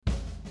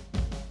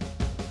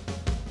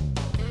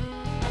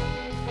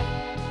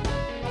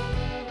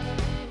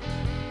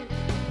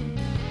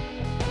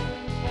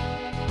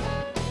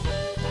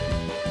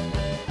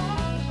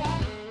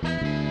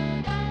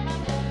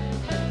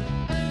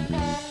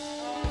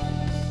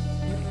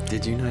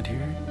Did you not hear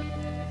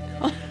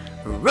it?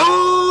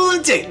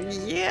 Rolling tape!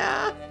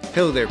 Yeah.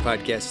 Hello there,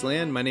 Podcast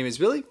Land. My name is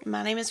Billy.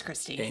 My name is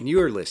Christy. And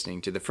you are listening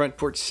to the Front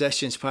Porch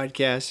Sessions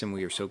podcast, and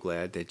we are so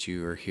glad that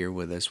you are here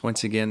with us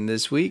once again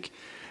this week.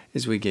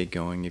 As we get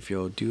going, if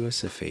you'll do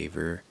us a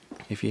favor,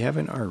 if you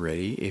haven't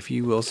already, if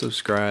you will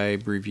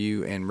subscribe,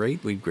 review, and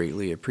rate, we'd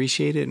greatly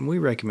appreciate it. And we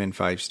recommend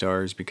 5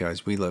 stars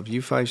because we love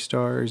you 5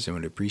 stars and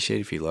would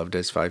appreciate if you loved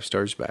us 5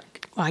 stars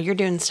back. While you're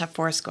doing stuff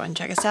for us, go and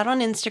check us out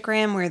on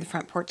Instagram. We're the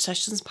Front Porch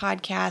Sessions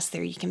podcast.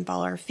 There you can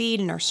follow our feed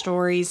and our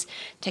stories,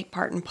 take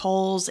part in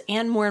polls,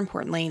 and more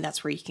importantly,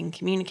 that's where you can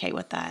communicate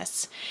with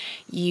us.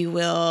 You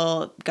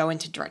will go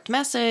into direct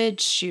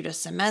message, shoot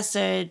us a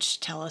message,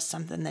 tell us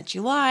something that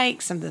you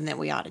like, something that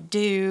we ought to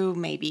do,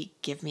 maybe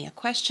give me a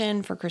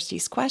question for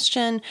Christy's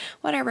question,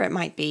 whatever it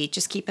might be.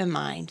 Just keep in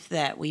mind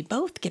that we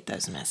both get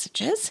those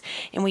messages,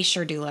 and we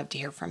sure do love to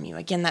hear from you.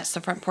 Again, that's the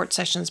Front Porch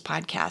Sessions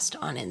podcast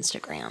on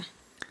Instagram.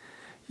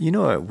 You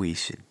know what we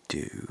should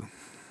do?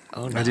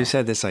 Oh, no. I just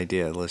had this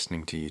idea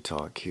listening to you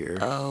talk here.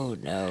 Oh,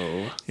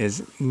 no.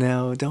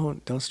 No,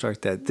 don't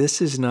start that. This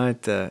is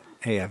not the,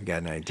 hey, I've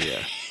got an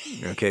idea.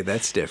 Okay,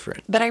 that's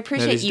different. But I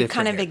appreciate you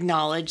kind of here.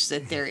 acknowledge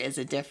that there is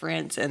a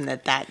difference and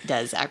that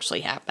does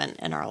actually happen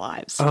in our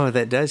lives. Oh,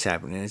 that does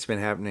happen. And it's been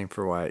happening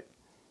for what,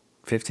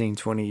 15,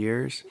 20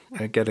 years?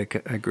 I got a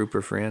group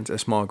of friends, a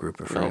small group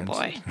of friends. Oh,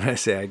 boy. I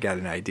say I got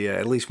an idea.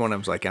 At least one of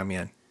them's like, I'm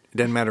in. It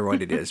doesn't matter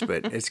what it is,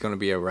 but it's going to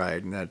be a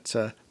ride. And that's,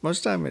 most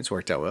of the time it's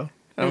worked out well.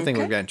 I don't think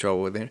we've got in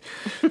trouble with it.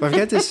 But I've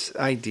got this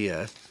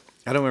idea.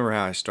 I don't remember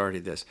how I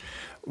started this.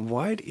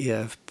 What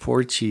if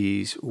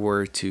Porchies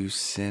were to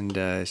send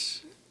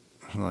us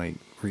like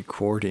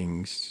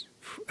recordings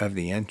of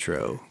the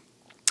intro,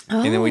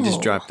 and then we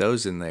just drop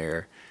those in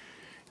there?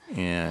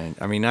 And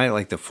I mean, I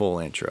like the full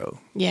intro.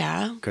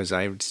 Yeah. Because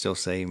I would still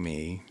say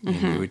me, and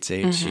you would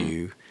say it's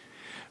you.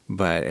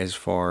 But as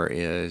far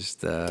as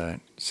the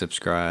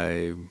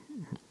subscribe,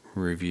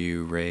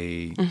 review,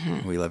 rate,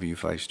 we love you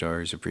 5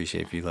 stars,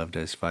 appreciate if you loved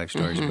us 5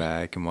 stars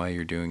back, and while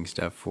you're doing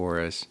stuff for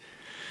us,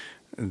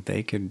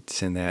 they could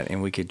send that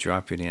and we could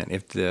drop it in.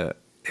 If the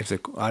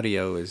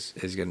audio is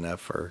good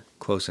enough or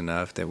close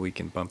enough that we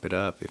can bump it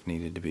up if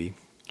needed to be.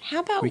 How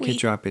about we could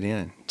drop it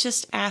in?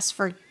 Just ask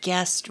for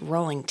guest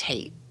rolling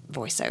tape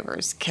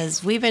voiceovers,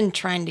 because we've been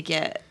trying to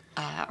get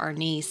our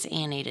niece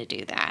Annie to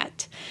do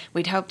that.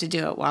 We'd hoped to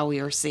do it while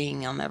we were seeing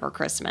them over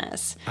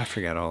Christmas. I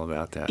forgot all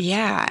about that.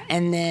 Yeah,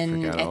 and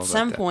then at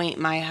some point,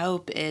 my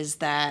hope is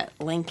that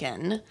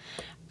Lincoln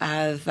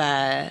of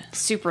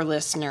super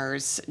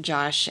listeners,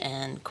 Josh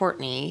and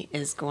Courtney,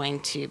 is going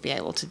to be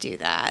able to do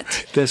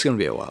that. That's going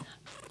to be a while.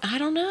 I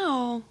don't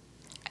know.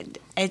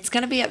 It's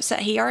going to be upset.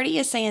 He already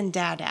is saying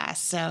dadass,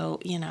 so,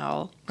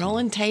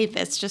 rolling tape,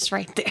 it's just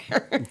right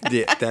there.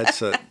 Yeah,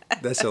 that's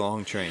a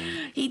long train.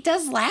 He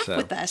does laugh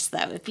with us,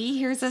 though. If he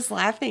hears us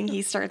laughing,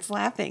 he starts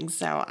laughing.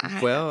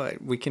 Well,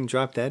 we can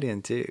drop that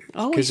in, too.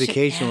 Oh, because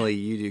occasionally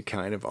you do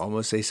kind of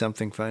almost say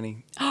something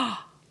funny.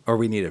 Or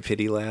we need a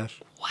pity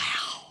laugh. Wow.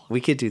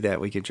 We could do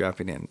that. We could drop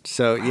it in.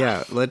 So,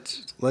 yeah,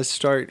 let's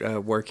start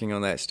working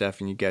on that stuff,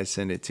 and you guys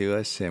send it to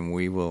us, and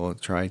we will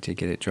try to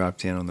get it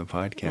dropped in on the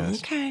podcast.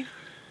 Okay.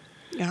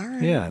 All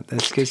right. Yeah,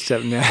 that's good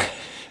stuff. Now,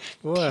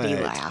 what?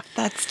 Pity laugh.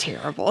 That's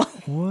terrible.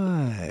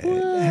 What?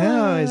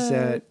 How is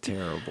that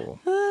terrible?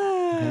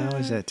 How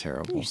is that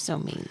terrible? You're so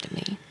mean to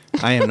me.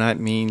 I am not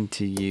mean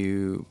to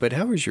you, but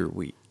how was your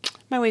week?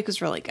 My week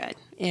was really good.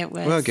 It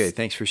was... Well, good.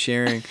 Thanks for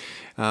sharing.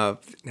 No,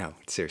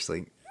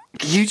 seriously.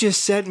 You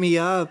just set me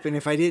up, and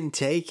if I didn't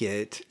take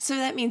it... So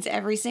that means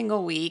every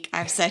single week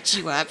I've set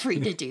you up for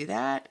you to do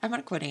that? I'm going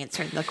to quit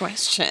answering the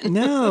question.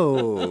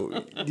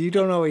 No. You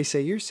don't always say,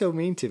 you're so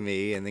mean to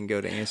me, and then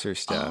go to answer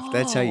stuff.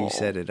 That's how you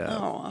set it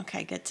up. Oh,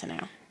 okay. Good to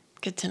know.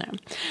 Good to know.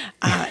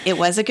 It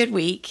was a good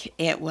week.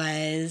 It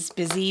was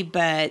busy,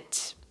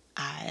 but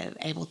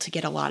able to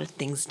get a lot of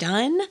things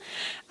done.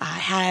 I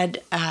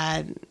had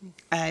a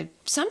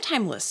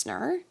sometime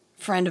listener,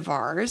 friend of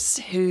ours,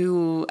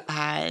 who...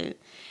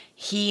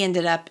 he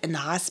ended up in the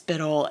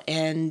hospital,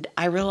 and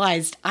I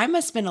realized I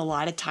must spend a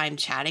lot of time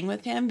chatting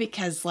with him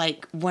because,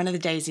 like, one of the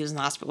days he was in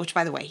the hospital, which,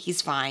 by the way,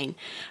 he's fine.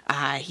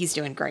 He's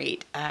doing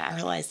great. I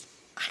realized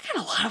I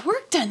got a lot of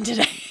work done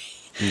today.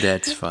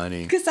 That's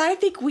funny. Because I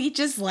think we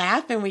just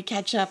laugh and we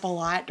catch up a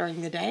lot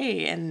during the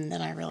day, and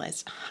then I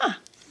realized,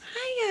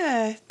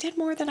 I did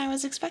more than I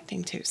was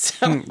expecting to.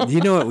 So, you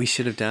know what we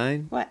should have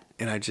done? What?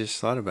 And I just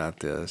thought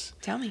about this.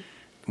 Tell me.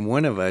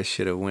 One of us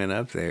should have went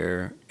up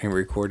there and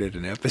recorded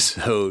an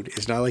episode.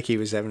 It's not like he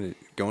was going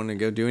to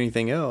go do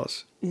anything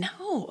else.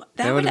 No,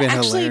 that would have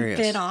actually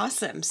been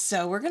awesome.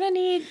 So we're going to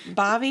need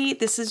Bobby.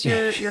 This is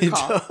your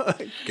call.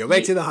 Go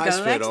back to the hospital.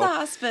 Go back to the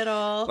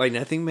hospital. Like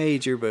nothing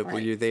major, but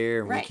when you're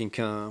there, we can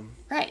come.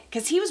 Right,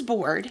 because he was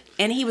bored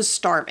and he was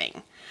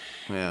starving.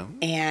 Yeah.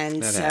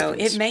 And so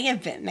happens. It may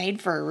have been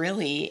made for a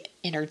really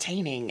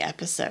entertaining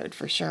episode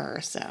for sure.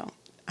 So,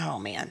 oh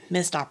man,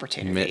 missed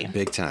opportunity.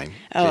 Big time.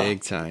 Oh.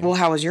 Big time. Well,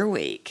 how was your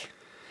week?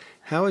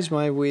 How was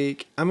my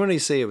week? I'm going to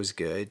say it was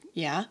good.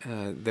 Yeah.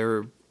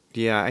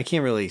 I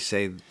can't really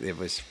say it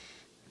was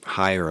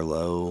high or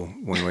low,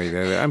 one way or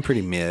the other. I'm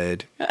pretty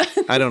mid.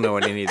 I don't know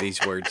what any of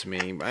these words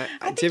mean. I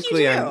think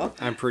Typically, you do.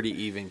 I'm pretty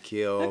even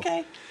keel.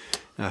 Okay.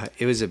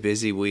 It was a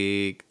busy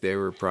week. There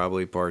were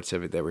probably parts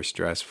of it that were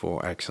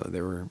stressful. Actually,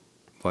 there were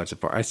lots of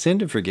parts. I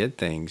tend to forget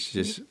things.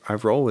 Just I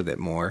roll with it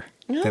more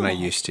than I Oh.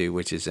 used to,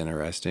 which is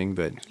interesting.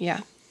 But Yeah.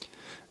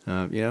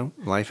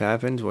 life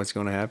happens. What's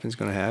going to happen is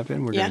going to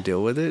happen. We're Yeah. going to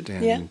deal with it.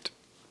 Yeah.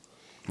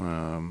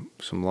 And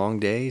some long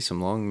days,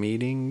 some long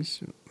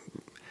meetings.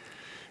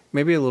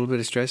 Maybe a little bit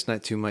of stress,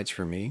 not too much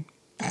for me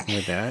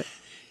with that.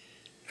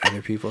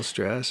 Other people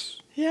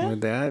stress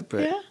with that,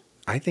 but Yeah.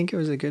 I think it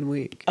was a good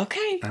week.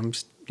 Okay.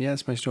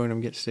 That's my story, and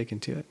I'm getting sticking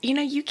to it.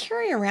 You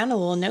carry around a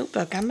little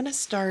notebook. I'm going to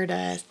start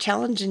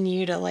challenging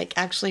you to like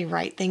actually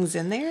write things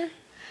in there.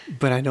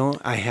 But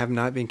I have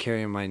not been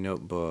carrying my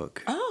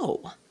notebook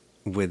Oh.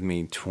 with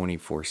me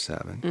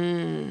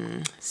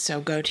 24/7.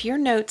 So go to your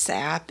notes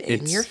app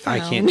in your phone. I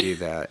can't do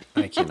that.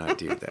 I cannot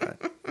do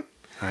that.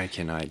 I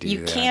cannot do that.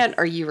 You can't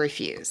or you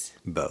refuse.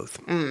 Both.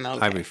 Okay.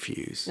 I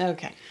refuse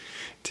Okay.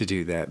 to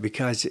do that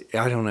because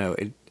I don't know.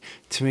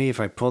 To me, if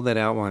I pull that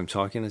out while I'm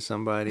talking to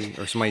somebody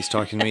or somebody's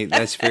talking to me,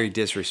 that's very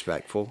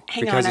disrespectful.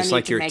 Hang because on, it's I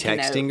like need to you're make a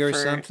texting note or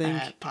for,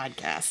 something,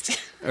 podcast.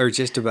 or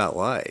just about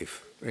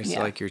life. It's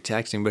Yeah. like you're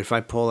texting. But if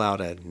I pull out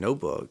a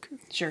notebook,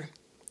 Sure.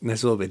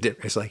 that's a little bit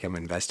different. It's like I'm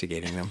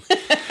investigating them.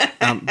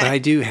 But I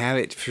do have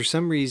it. For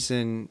some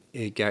reason,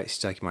 it got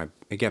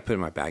put in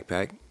my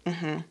backpack.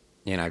 Mm-hmm.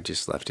 And I've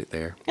just left it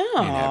there. Oh.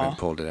 And haven't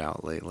pulled it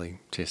out lately.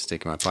 Just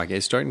stick in my pocket.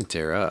 It's starting to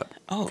tear up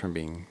from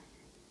being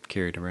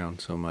carried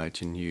around so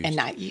much and used. And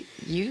not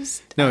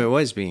used? No, it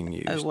was being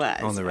used It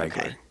was. on the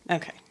regular.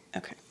 Okay.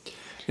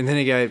 And then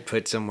it got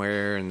put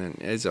somewhere, and then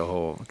it's a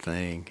whole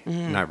thing.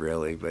 Not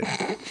really, but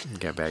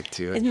got back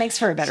to it. It makes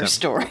for a better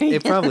story.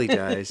 It probably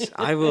does.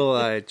 I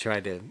will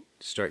try to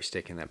start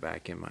sticking that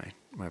back in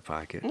my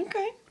pocket.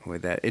 Okay.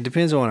 With that, it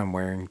depends on what I'm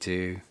wearing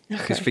too.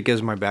 Because if it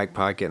goes in my back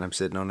pocket and I'm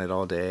sitting on it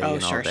all day and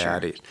all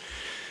that,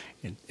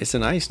 it's a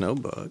nice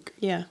notebook.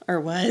 Yeah, or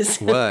was.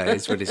 But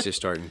it's just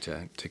starting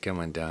to come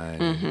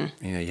undone.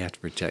 You have to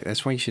protect.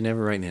 That's why you should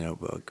never write in a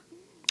notebook.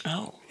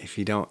 Oh. If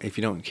you don't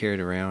carry it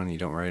around, you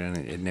don't write on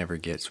it, it never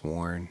gets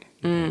worn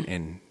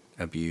and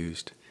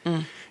abused.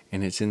 And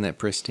it's in that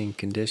pristine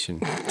condition.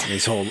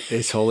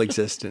 Its whole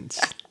existence.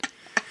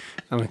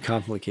 I'm a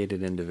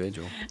complicated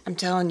individual. I'm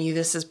telling you,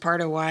 this is part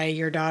of why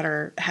your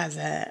daughter has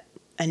a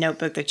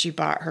notebook that you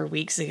bought her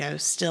weeks ago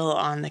still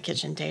on the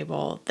kitchen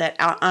table. That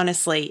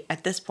honestly,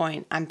 at this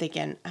point, I'm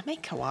thinking I may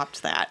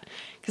co-opt that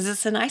because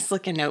it's a nice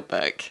looking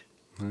notebook.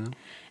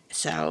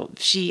 So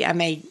I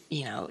may,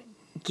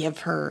 give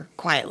her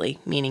quietly,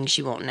 meaning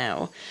she won't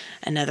know,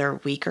 another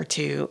week or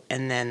two,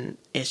 and then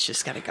it's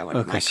just got to go into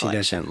my collection. She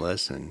doesn't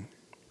listen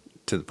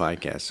to the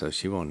podcast, so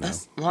she won't know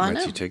I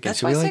know. you took it. That's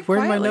She'll why be I like, said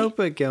 "Where'd my quietly.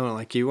 notebook go?"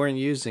 Like you weren't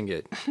using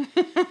it.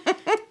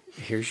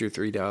 Here's your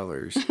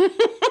 $3.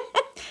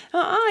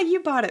 You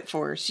bought it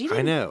for her. She didn't.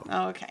 I know.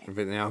 Oh, okay.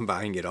 But now I'm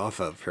buying it off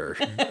of her.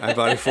 I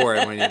bought it for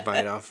her when you buy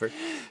it off her.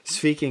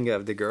 Speaking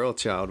of the girl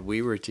child,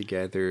 we were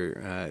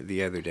together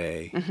the other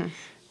day,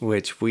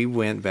 which we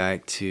went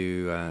back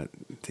to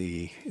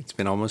it's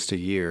been almost a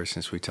year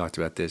since we talked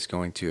about this,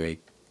 going to a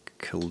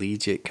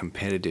collegiate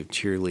competitive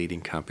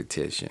cheerleading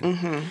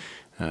competition,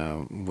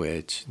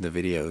 which the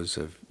videos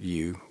of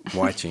you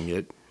watching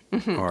it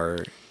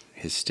are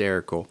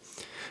hysterical.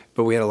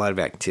 But we had a lot of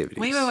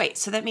activities. Wait.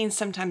 So that means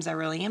sometimes I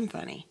really am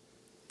funny.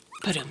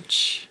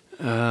 Ba-dum-tsh.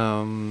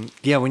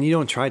 Yeah, when you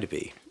don't try to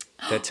be.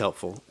 That's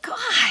helpful.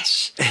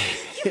 Gosh.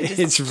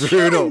 It's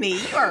brutal. Killing me.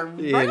 You are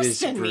It is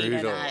roasting me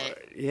brutal. tonight.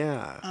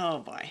 Yeah. Oh,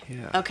 boy.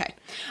 Yeah. Okay.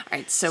 All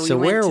right. So So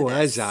we went where to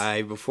was this.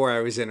 I before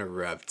I was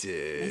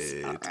interrupted?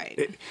 That's all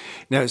right.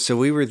 No, so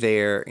we were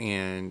there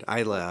and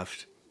I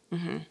left,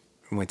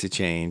 went to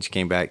change,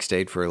 came back,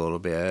 stayed for a little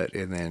bit,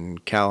 and then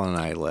Cal and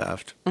I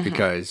left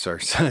because our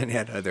son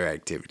had other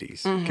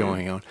activities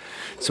going on.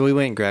 So we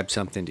went and grabbed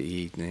something to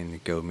eat and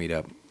then go meet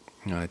up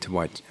to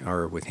watch,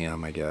 or with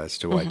him, I guess,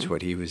 to watch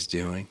what he was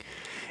doing.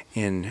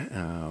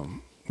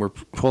 And we're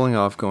pulling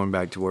off, going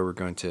back to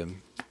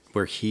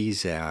where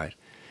he's at,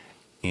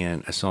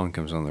 and a song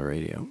comes on the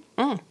radio.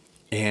 And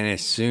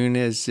as soon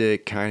as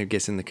it kind of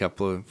gets in the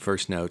couple of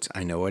first notes,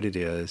 I know what it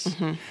is,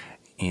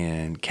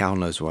 and Cal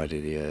knows what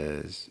it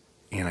is,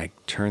 and I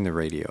turn the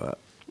radio up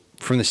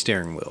from the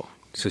steering wheel.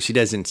 So she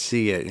doesn't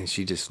see it, and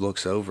she just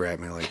looks over at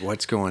me like,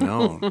 what's going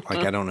on? Like,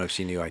 I don't know if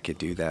she knew I could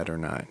do that or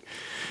not.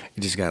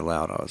 It just got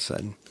loud all of a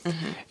sudden.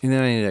 And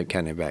then I ended up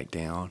cutting it back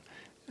down.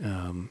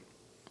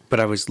 But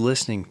I was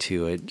listening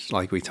to it,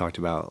 like we talked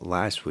about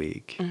last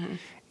week,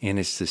 and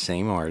it's the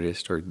same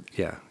artist,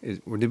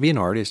 would it be an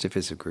artist if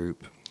it's a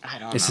group? I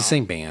don't know. It's the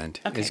same band.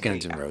 Okay, It's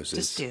Guns N' there you go. Roses.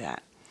 Just do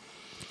that.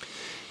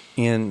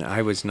 And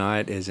I was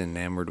not as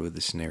enamored with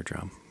the snare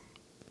drum.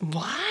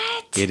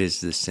 What? It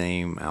is the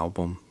same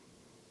album.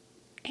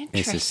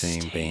 It's the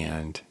same Interesting.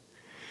 band.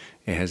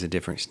 It has a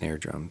different snare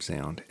drum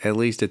sound, at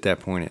least at that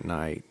point at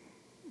night,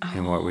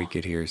 and what we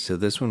could hear. So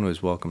this one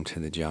was Welcome to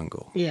the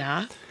Jungle.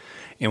 Yeah.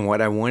 And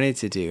what I wanted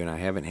to do, and I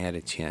haven't had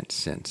a chance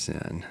since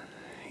then,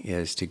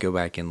 is to go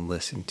back and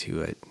listen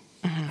to it,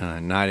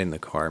 not in the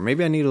car.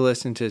 Maybe I need to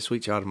listen to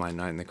Sweet Child of Mine,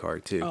 not in the car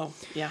too. Oh,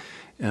 yeah.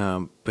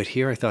 But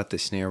here I thought the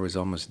snare was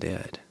almost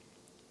dead.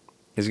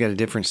 It's got a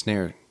different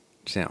snare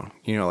sound.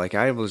 You know, like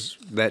I was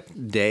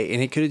that day,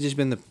 and it could have just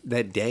been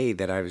that day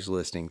that I was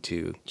listening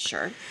to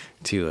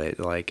it.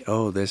 Like,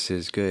 oh, this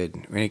is good.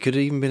 And it could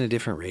have even been a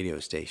different radio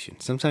station.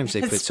 Sometimes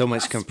they put so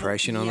much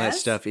compression on that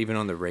stuff, even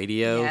on the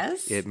radio.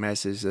 Yes. It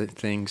messes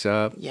things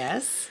up.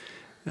 Yes.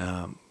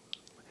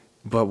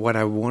 But what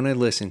I want to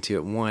listen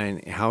to,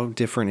 one, how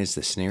different is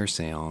the snare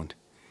sound?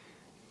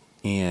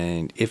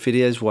 And if it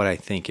is what I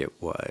think it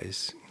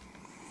was,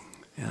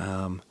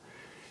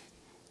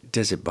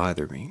 does it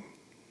bother me?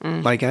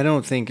 Like, I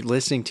don't think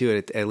listening to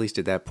it, at least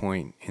at that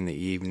point in the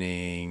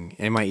evening,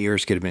 and my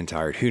ears could have been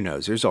tired. Who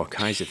knows? There's all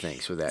kinds of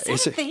things with that.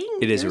 Is that a thing?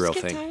 It is a Ears real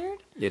get thing. tired?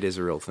 It is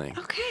a real thing.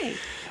 Okay.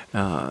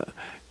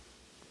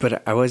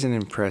 But I wasn't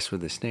impressed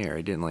with the snare.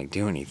 It didn't, like,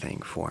 do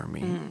anything for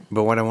me.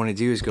 But what I want to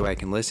do is go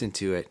back and listen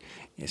to it.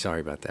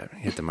 Sorry about that. I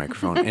hit the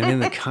microphone. And in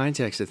the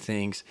context of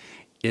things,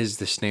 is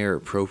the snare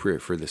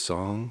appropriate for the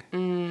song?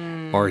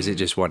 Or is it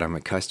just what I'm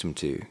accustomed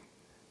to?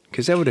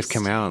 Because that would have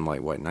come out in,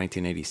 like, what,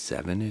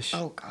 1987-ish?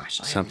 Oh, gosh.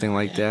 Something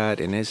like that.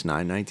 And it's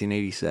not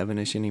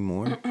 1987-ish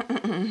anymore.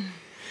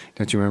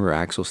 Don't you remember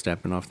Axel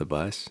stepping off the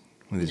bus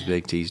with his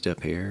big teased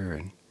up hair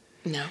and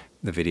No.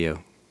 the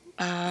video?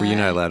 Were you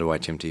not allowed to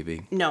watch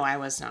MTV? No, I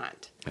was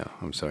not. Oh,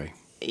 I'm sorry.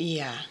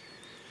 Yeah.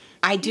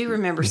 I do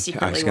remember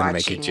secretly I was going to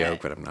make a watching joke,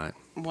 it. but I'm not.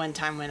 One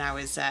time when I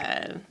was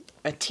a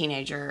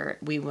teenager,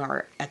 we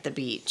were at the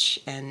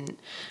beach, and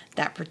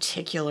that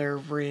particular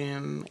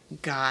room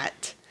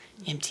got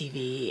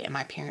MTV, and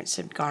my parents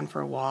had gone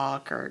for a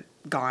walk or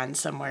gone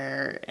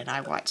somewhere, and I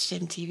watched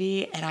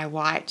MTV, and I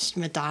watched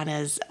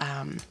Madonna's,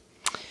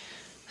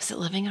 was it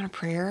Living on a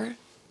Prayer?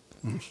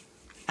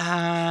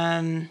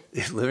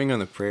 Is Living on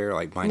the Prayer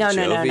like Bon No,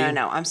 Jovi?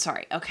 no. I'm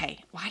sorry.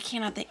 Okay. Why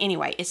can't I think?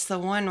 Anyway, it's the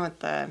one with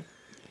the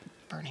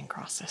burning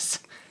crosses.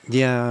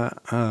 Yeah.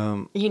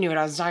 You knew what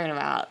I was talking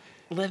about.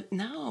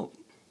 No.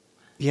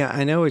 Yeah,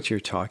 I know what you're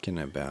talking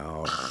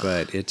about,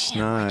 but it's Why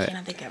not can't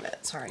I think of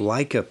it? Sorry.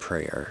 like a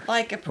prayer.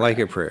 Like a prayer. Like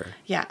a prayer.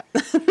 Yeah.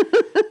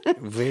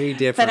 Very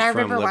different But I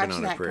from remember Living watching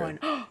on a that Prayer. going,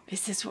 oh,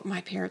 is this what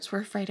my parents were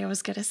afraid I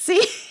was going to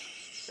see?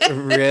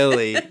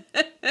 Really?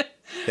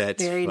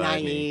 That's Very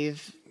funny.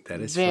 naive. That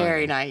is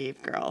very funny.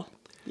 naive girl.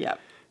 Yep.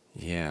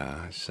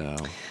 Yeah, so.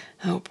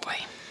 Oh, boy.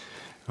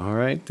 All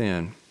right,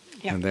 then.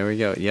 Yep. And there we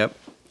go. Yep.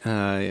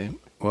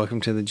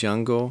 Welcome to the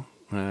Jungle.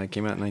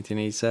 Came out in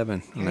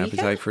 1987 on There you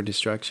Appetite go. for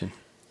Destruction.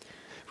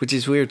 Which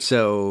is weird.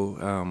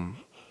 So,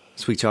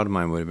 Sweet Child of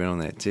Mine would have been on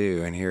that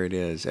too. And here it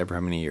is. Ever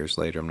how many years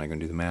later? I'm not going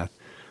to do the math.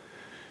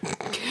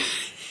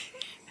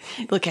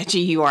 Look at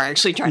you. You are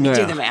actually trying to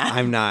do the math.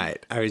 I'm not.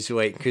 I was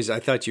waiting because I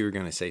thought you were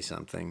going to say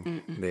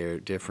something. They're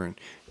different.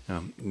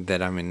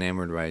 That I'm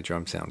enamored by a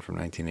drum sound from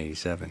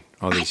 1987.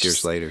 All these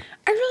years later.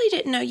 I really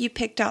didn't know you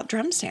picked out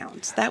drum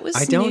sounds. That was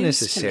I don't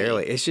news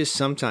necessarily. to me. It's just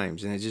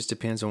sometimes, and it just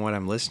depends on what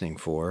I'm listening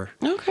for.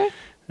 Okay.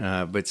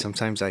 But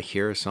sometimes I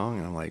hear a song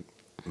and I'm like,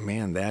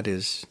 man, that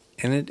is.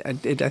 And I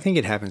think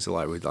it happens a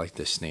lot with like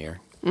the snare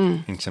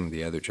and some of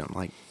the other drum.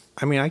 Like,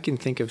 I mean, I can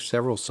think of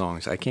several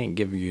songs. I can't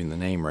give you the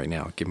name right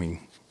now. Give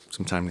me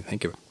some time to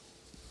think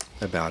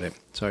about it.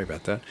 Sorry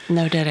about that.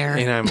 No dead air.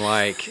 And I'm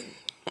like,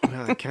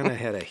 well, I kind of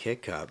had a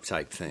hiccup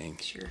type thing.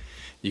 Sure.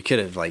 You could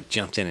have like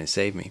jumped in and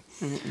saved me.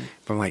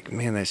 But I'm like,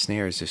 man, that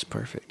snare is just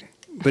perfect.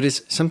 But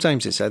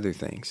sometimes it's other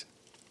things.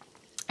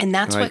 And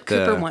that's Like what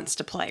Cooper wants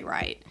to play,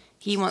 right?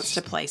 He wants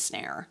to play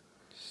snare.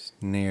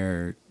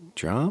 Snare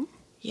drum?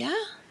 Yeah.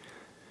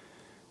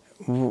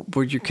 Well,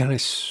 you're kind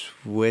of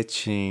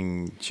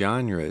switching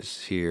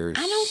genres here.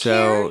 I don't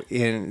So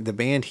in the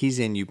band he's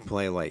in, you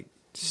play like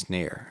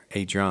snare,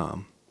 a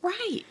drum.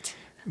 Right.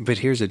 But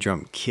here's a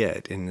drum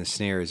kit, and the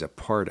snare is a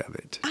part of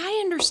it. I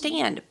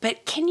understand,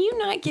 but can you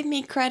not give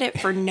me credit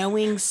for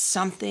knowing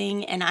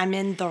something and I'm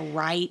in the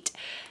right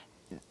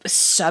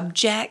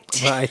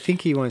subject? Well, I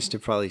think he wants to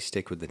probably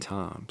stick with the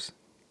toms.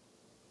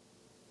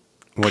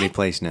 What he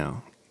plays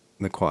now,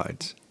 the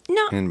quads.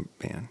 No. And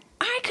band.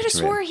 I could have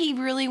swore he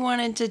really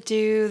wanted to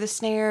do the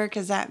snare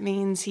because that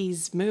means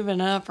he's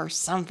moving up or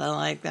something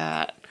like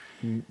that.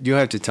 You'll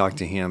have to talk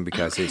to him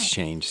because it's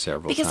changed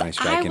several Because times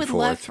back I and would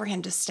forth. love for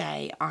him to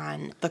stay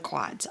on the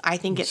quads. I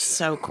think it's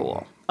so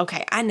cool.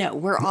 Okay, I know.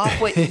 We're off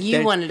what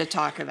you wanted to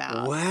talk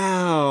about.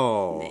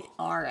 Wow.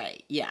 All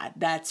right. Yeah,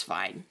 that's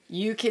fine.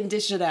 You can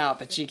dish it out,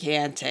 but you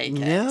can't take it.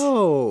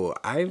 No,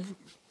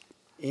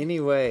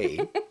 Anyway,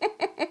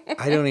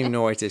 I don't even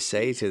know what to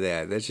say to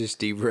that. That's just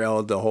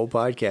derailed the whole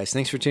podcast.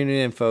 Thanks for tuning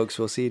in, folks.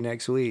 We'll see you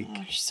next week.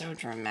 You're so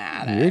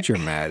dramatic. You're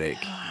dramatic.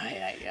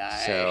 Ay, ay,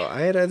 ay. So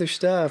I had other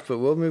stuff, but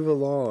we'll move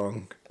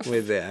along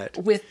with that.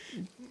 With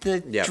the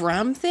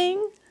drum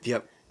thing?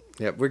 Yep.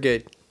 We're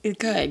good.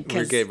 Good.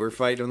 We're good. We're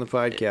fighting on the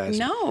podcast.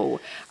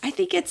 No, I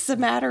think it's a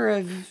matter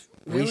of,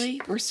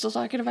 really? We're still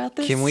talking about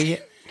this? Can we?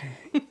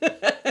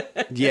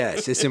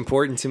 Yes, it's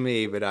important to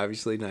me, but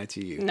obviously not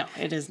to you. No,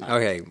 it is not.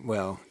 Okay,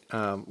 well,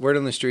 Word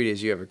on the street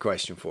is you have a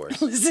question for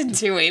us. Listen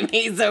to him.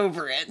 He's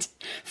over it.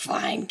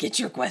 Fine, get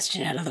your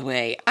question out of the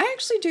way. I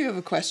actually do have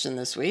a question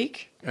this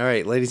week. All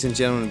right, ladies and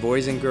gentlemen,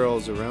 boys and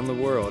girls around the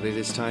world, it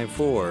is time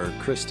for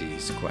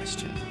Christy's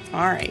question.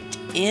 All right.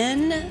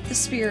 In the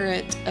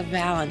spirit of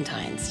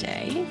Valentine's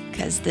Day,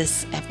 because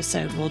this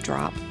episode will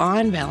drop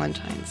on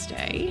Valentine's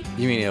Day.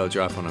 You mean it'll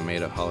drop on a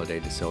made-up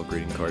holiday to sell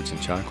greeting cards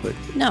and chocolate?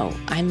 No,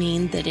 I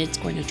mean that it's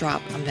going to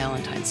drop on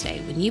Valentine's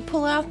Day. When you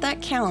pull out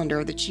that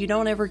calendar that you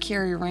don't ever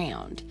carry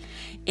around,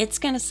 it's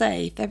going to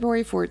say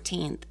February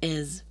 14th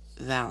is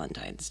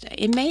Valentine's Day.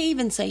 It may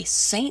even say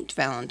Saint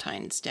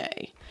Valentine's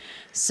Day.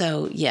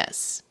 So,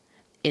 yes,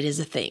 it is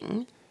a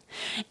thing.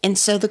 And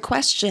so the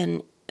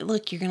question,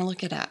 look, you're going to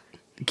look it up.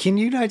 Can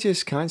you not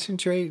just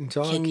concentrate and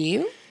talk? Can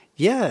you?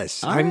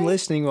 Yes, All I'm right.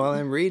 listening while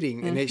I'm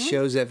reading, and it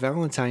shows that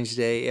Valentine's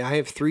Day, I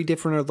have 3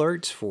 different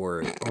alerts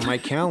for it on my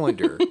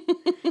calendar,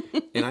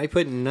 and I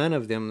put none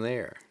of them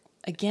there.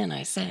 Again,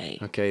 I say.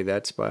 Okay,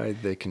 that's by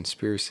the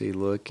conspiracy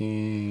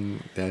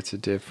looking. That's a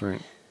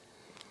different...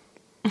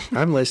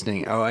 I'm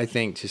listening. Oh, I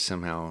think just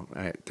somehow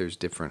there's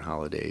different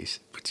holidays.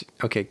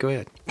 Okay, go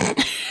ahead.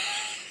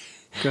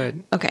 Go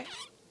ahead. Okay.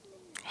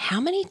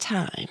 How many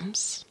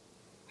times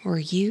were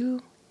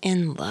you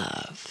in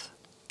love?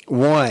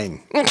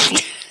 1.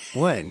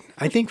 1.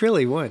 I think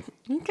really 1.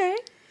 Okay.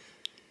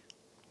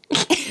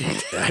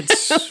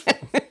 That's...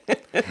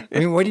 I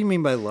mean, what do you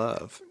mean by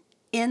love?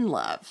 In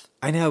love.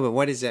 I know, but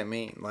what does that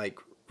mean? Like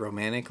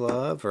romantic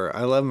love? Or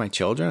I love my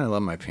children, I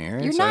love my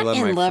parents, You're I not love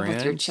in my love friends.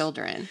 with your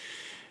children.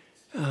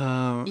 You're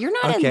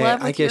not Okay, in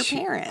love I with your guess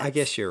parents. I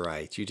guess you're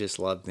right. You just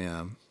love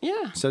them.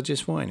 Yeah. So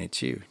just 1,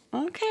 it's you.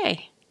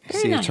 Okay. It's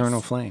Very the nice.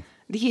 eternal flame.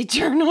 The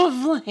eternal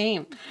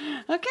flame.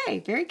 Okay,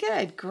 very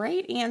good.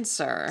 Great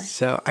answer.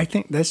 So I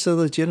think that's a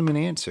legitimate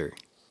answer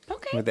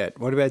Okay. with that.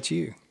 What about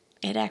you?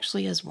 It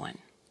actually is 1.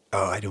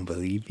 Oh, I don't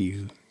believe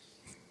you.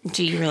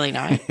 Do you really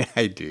not?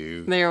 I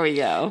do. There we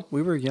go.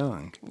 We were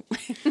young.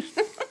 We were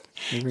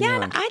Yeah,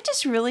 young. and I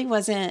just really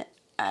wasn't,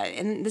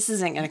 and this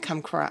isn't going to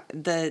come,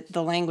 the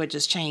language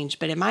has changed,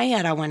 but in my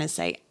head, I want to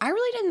say, I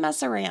really didn't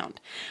mess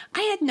around.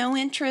 I had no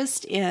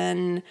interest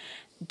in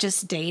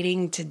just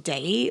dating to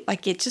date.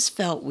 Like, it just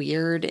felt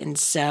weird, and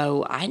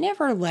so I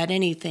never let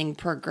anything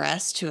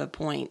progress to a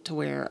point to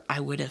where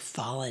I would have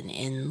fallen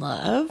in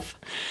love.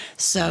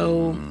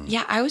 So,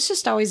 yeah, I was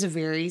just always a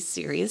very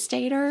serious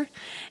dater,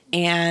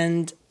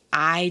 and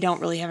I don't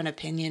really have an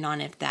opinion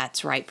on if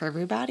that's right for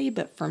everybody,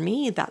 but for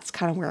me, that's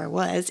kind of where I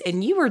was.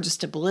 And you were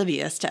just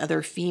oblivious to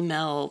other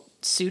female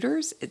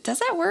suitors. Does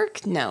that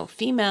work? No.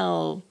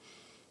 Female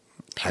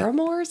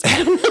paramours?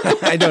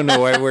 I don't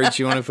know what words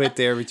you want to put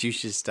there, but you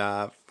should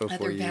stop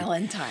before Other you.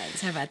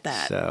 Valentines. How about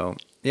that? So,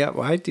 yeah,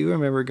 well, I do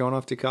remember going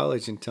off to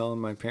college and telling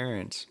my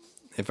parents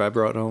if I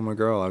brought home a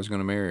girl, I was going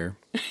to marry her.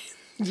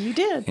 You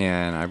did.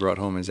 And I brought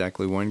home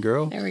exactly 1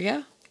 girl, There we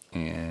go.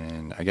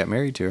 and I got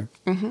married to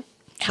her.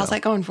 How's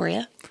that going for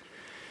you?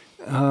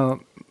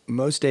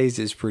 Most days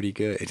is pretty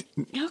good.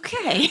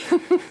 Okay.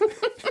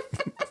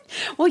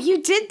 Well,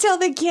 you did tell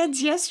the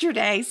kids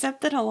yesterday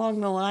something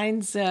along the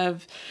lines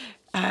of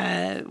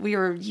we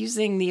were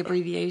using the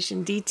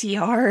abbreviation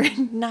DTR,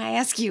 and I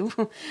asked you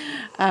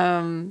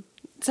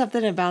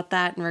something about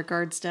that in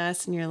regards to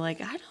us, and you're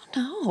like, I don't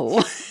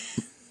know.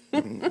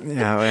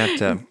 Yeah, I have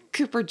to.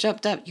 Cooper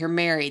jumped up. You're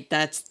married.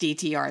 That's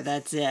DTR.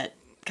 That's it.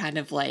 Kind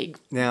of like,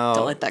 Now,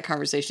 don't let that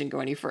conversation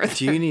go any further.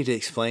 do you need to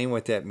explain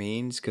what that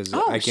means? Because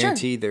Oh, I sure.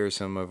 guarantee there are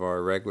some of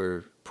our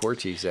regular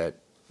Porties that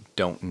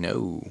don't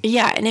know.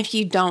 Yeah, and if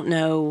you don't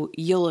know,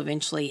 you'll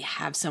eventually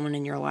have someone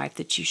in your life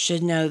that you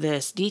should know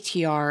this.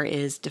 DTR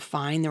is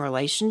define the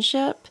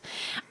relationship.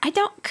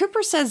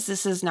 Cooper says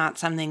this is not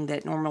something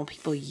that normal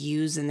people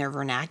use in their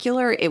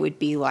vernacular. It would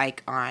be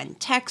like on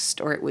text,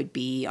 or it would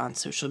be on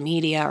social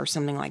media or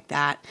something like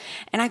that.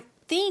 And I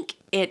think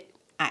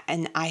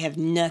and I have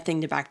nothing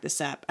to back this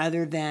up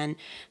other than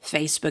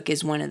Facebook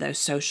is one of those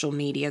social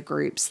media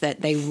groups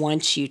that they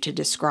want you to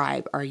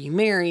describe. Are you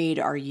married?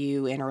 Are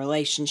you in a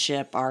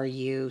relationship? Are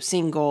you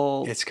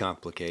single? It's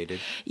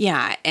complicated.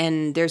 Yeah,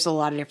 and there's a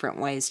lot of different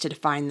ways to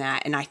define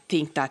that. And I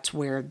think that's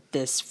where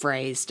this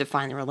phrase,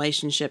 define the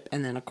relationship,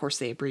 and then, of course,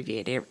 they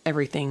abbreviate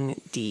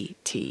everything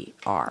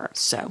DTR.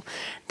 So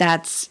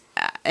that's,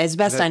 as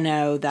best I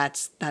know,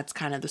 that's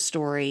kind of the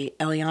story.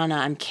 Eliana,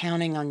 I'm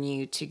counting on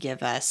you to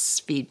give us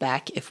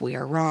feedback if we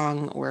are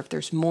wrong, or if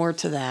there's more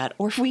to that,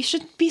 or if we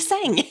should be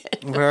saying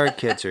it. Where our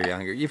kids are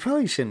younger, you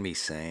probably shouldn't be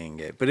saying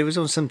it, but it was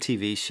on some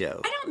TV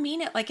show. I don't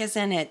mean it like as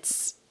in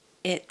it's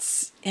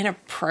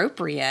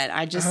inappropriate.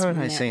 I just I'm not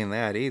meant- saying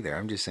that either.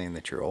 I'm just saying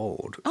that you're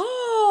old.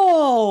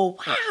 Oh,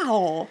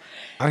 wow.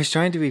 I was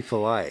trying to be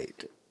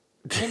polite.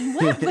 In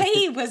what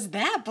way was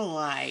that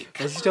polite?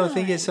 I just don't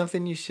think it's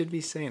something you should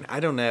be saying. I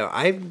don't know.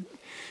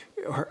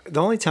 The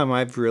only time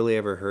I've really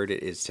ever heard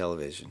it is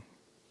television.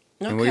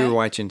 And we were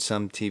watching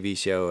some TV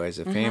show as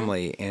a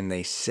family, and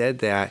they said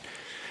that.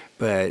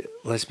 But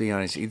let's be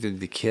honest, either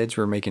the kids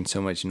were making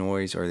so much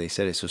noise or they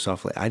said it so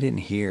softly. I didn't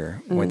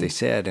hear what they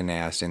said and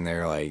asked, and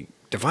they're like,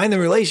 define the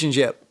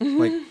relationship.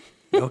 Like,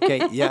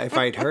 Okay, yeah, if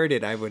I'd heard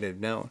it, I would have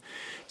known.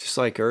 Just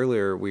like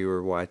earlier, we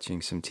were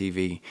watching some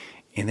TV,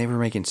 and they were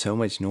making so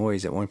much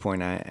noise. At one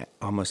point, I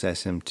almost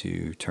asked them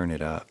to turn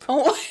it up.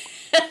 Oh,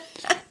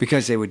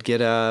 Because they would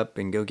get up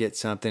and go get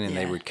something, and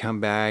they Yeah. would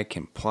come back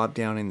and plop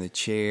down in the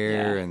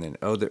chair, Yeah. and then,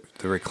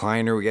 the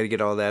recliner, we got to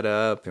get all that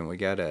up, and we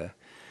got to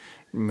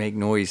make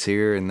noise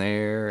here and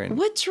there. And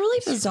what's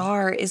really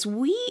bizarre is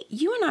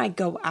you and I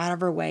go out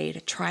of our way to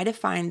try to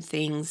find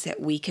things that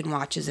we can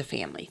watch as a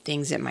family,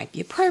 things that might be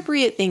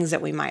appropriate, things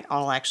that we might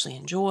all actually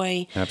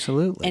enjoy.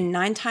 Absolutely. And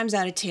 9 times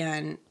out of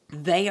 10,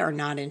 they are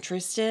not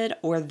interested,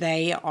 or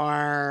they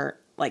are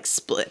like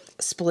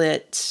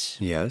split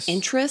Yes.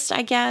 interest,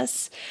 I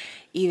guess.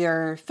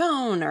 Either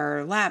phone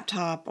or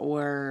laptop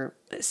or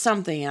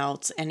something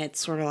else. And it's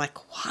sort of like,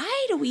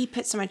 why do we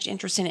put so much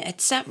interest in it?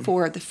 Except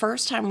for the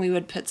first time we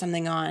would put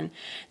something on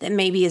that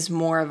maybe is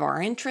more of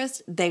our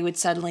interest, they would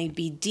suddenly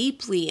be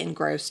deeply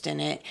engrossed in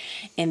it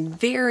and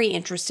very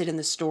interested in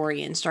the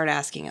story and start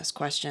asking us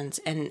questions.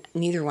 And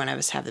neither one of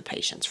us have the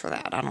patience for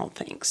that, I don't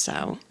think.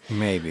 So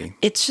Maybe.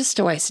 it's just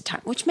a waste of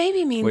time, which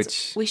maybe means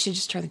Which- we should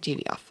just turn the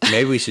TV off.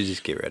 Maybe we should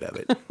just get rid of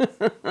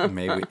it.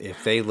 Maybe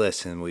if they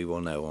listen, we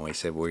will know when we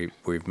said we're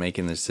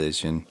making the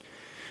decision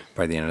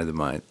by the end of the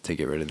month to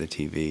get rid of the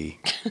TV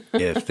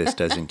if this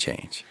doesn't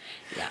change.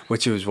 Yeah.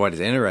 Which is what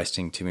is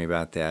interesting to me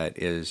about that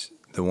is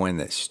the one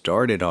that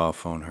started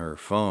off on her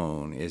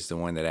phone is the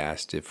one that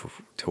asked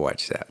if to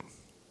watch that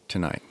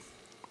tonight.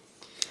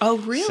 Oh,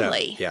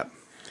 really? So, yeah,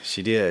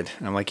 she did.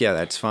 I'm like, yeah,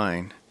 that's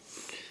fine.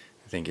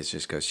 I think it's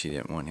just because she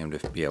didn't want him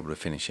to be able to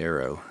finish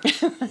Arrow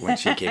when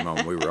she came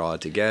home. We were all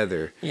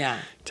together, Yeah.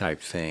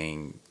 type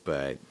thing.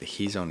 But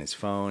he's on his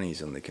phone.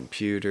 He's on the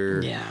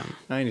computer. Yeah.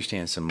 I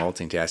understand some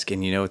multitasking.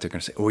 And you know what they're going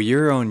to say? Well,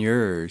 you're on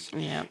yours.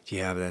 Yeah.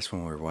 Yeah, but that's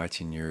when we're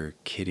watching your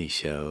kiddie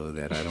show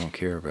that I don't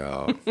care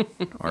about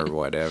or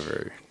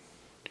whatever.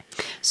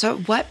 So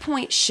at what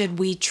point should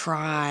we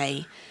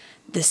try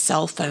the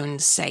cell phone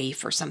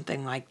safe or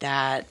something like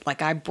that?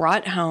 Like I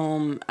brought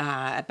home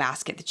a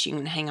basket that you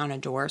can hang on a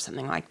door or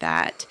something like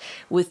that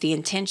with the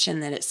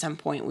intention that at some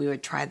point we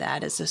would try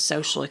that as a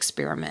social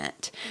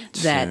experiment.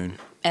 That Soon.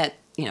 at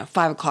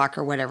 5 o'clock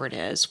or whatever it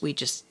is, we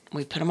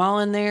put them all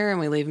in there and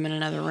we leave them in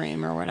another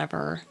room or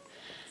whatever.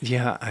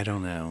 Yeah, I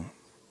don't know.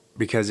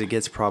 Because it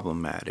gets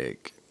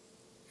problematic.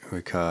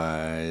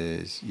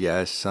 Because,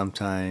 yes,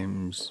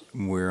 sometimes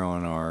we're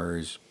on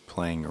ours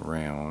playing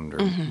around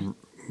or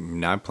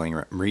not playing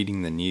around,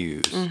 reading the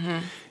news,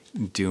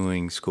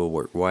 doing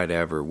schoolwork,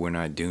 whatever. We're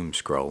not doom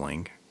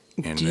scrolling.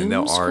 And then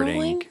Doom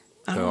scrolling?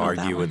 I don't they'll know that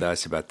argue with one.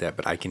 us about that.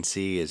 But I can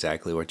see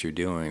exactly what you're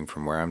doing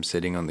from where I'm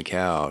sitting on the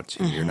couch.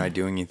 And you're not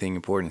doing anything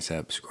important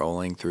except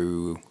scrolling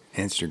through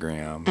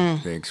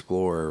Instagram, the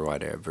Explorer, or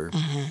whatever.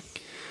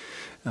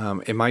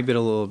 It might be a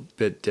little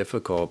bit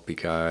difficult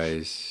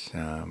because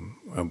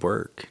of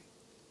work.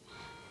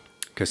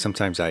 Because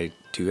sometimes I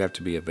do have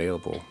to be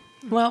available.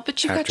 Well,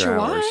 but you've got After your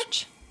hours.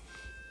 watch.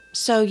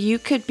 So you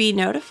could be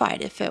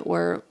notified if it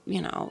were,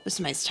 if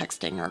somebody's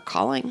texting or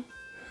calling.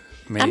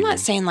 Maybe. I'm not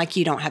saying like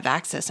you don't have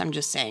access. I'm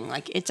just saying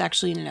like it's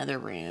actually in another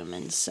room.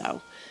 And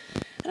so,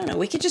 I don't know.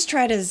 We could just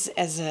try it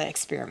as an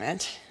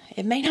experiment.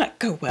 It may not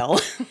go well.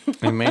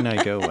 It may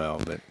not go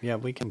well, but yeah,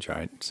 we can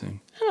try it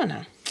soon. I don't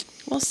know.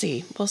 We'll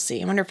see. We'll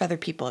see. I wonder if other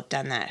people have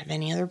done that. Have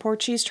any other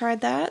Portuguese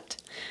tried that?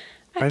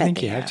 I bet think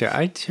they you have to.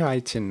 I try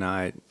to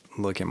not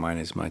look at mine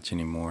as much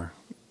anymore.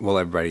 Well,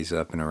 everybody's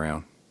up and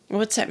around.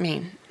 What's that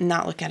mean?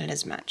 Not look at it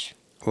as much.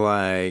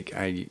 Like,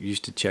 I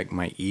used to check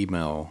my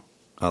email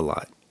a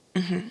lot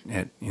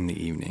in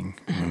the evening.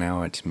 Well,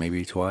 now it's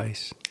maybe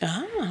twice.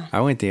 Oh. I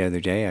went the other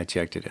day, I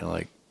checked it at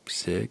like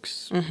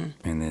 6 and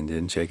then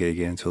didn't check it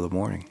again until the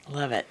morning,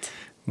 Love it.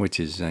 which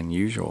is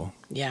unusual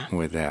Yeah.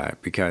 with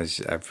that because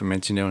I've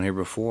mentioned on here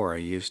before, I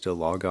used to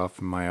log off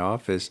from my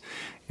office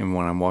and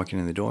when I'm walking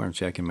in the door, I'm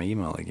checking my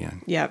email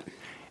again. Yep.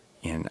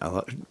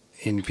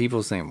 And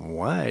people saying,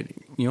 what?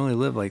 You only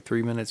live like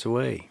 3 minutes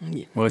away.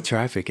 Yeah. Well,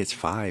 traffic, it's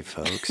 5,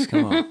 folks.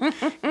 Come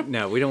on.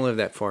 No, we don't live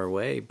that far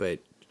away, but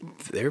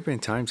there have been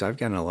times I've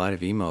gotten a lot of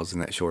emails in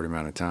that short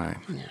amount of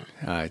time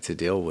to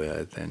deal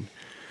with. And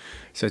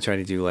so I try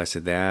to do less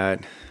of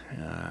that.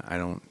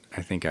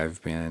 I think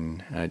I've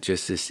been,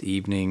 just this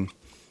evening,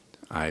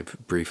 I've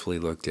briefly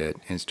looked at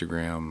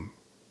Instagram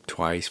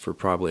twice for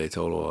probably a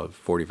total of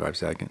 45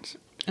 seconds.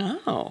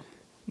 Oh.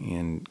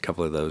 And a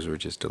couple of those were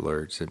just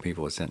alerts that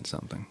people had sent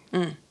something.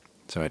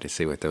 So I had to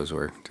see what those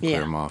were to clear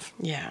them off.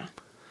 Yeah.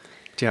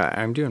 Yeah,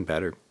 I'm doing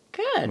better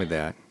Good. with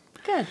that.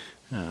 Good.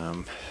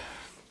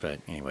 But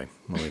anyway,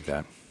 we'll leave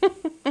that.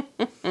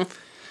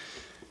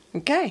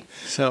 Okay.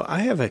 So I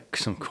have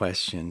some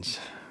questions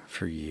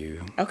for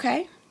you.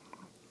 Okay.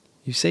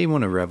 You say you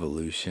want a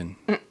revolution.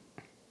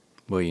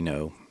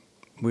 Well,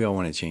 we all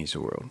want to change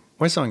the world.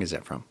 What song is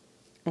that from?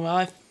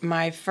 Well,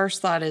 my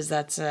first thought is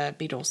that's a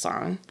Beatles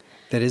song.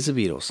 That is a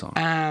Beatles song.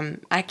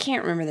 I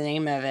can't remember the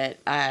name of it.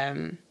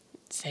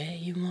 Say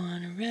you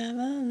want a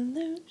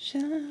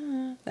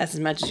revolution. That's as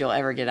much as you'll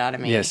ever get out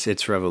of me. Yes,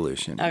 it's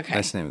Revolution. Okay.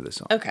 That's the name of the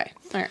song. Okay.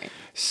 All right.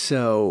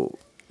 So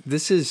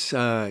this is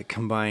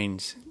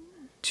combines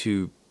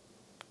two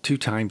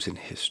times in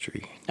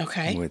history.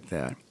 Okay. With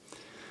that,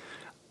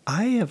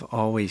 I have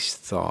always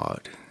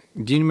thought.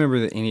 Do you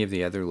remember any of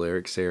the other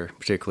lyrics there,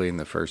 particularly in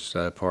the first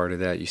part of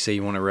that? You say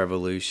you want a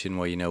revolution.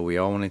 Well, we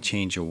all want to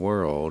change the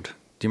world.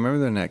 Do you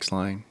remember the next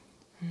line?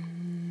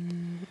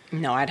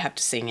 No, I'd have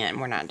to sing it,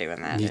 and we're not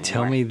doing that You anymore.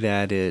 tell me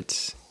that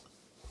it's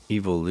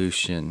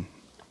evolution.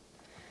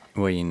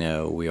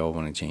 Well, we all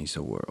want to change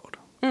the world.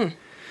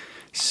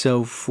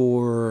 So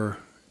for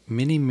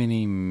many,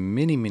 many,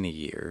 many, many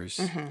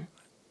years,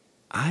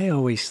 I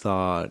always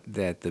thought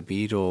that the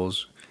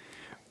Beatles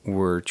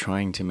were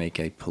trying to make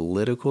a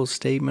political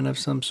statement of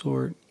some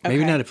sort. Okay.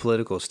 Maybe not a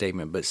political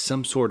statement, but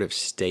some sort of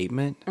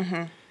statement.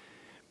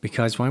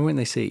 Because why wouldn't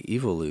they say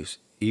evil?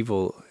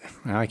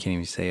 I can't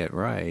even say it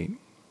right.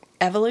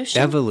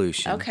 Evolution?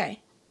 Evolution.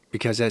 Okay.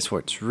 Because that's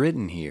what's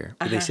written here.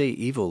 But they say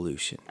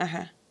evolution.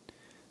 Uh-huh.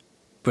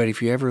 But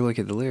if you ever look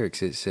at the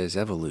lyrics, it says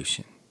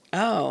evolution.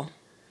 Oh.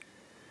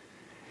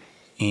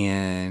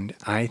 And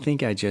I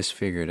think I just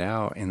figured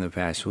out in the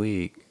past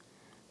week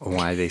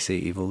why they say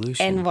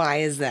evolution. And why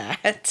is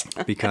that?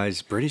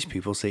 Because British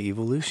people say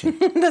evolution.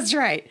 That's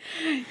right.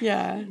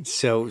 Yeah.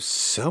 So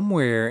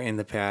somewhere in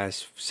the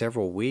past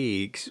several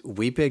weeks,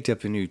 we picked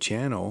up a new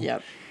channel.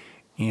 Yep.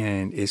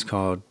 And it's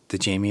called the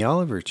Jamie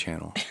Oliver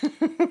channel.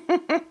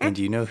 And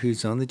do you know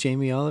who's on the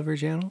Jamie Oliver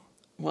channel?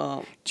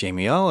 Well,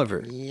 Jamie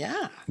Oliver.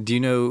 yeah. Do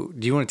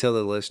you want to tell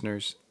the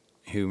listeners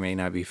who may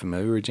not be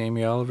familiar with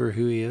Jamie Oliver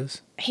who he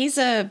is? He's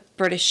a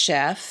British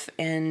chef,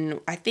 and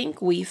I think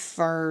we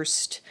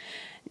first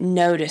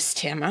noticed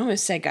him. I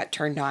almost say got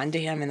turned on to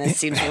him, and that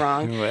seems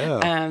wrong.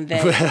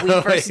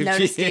 We first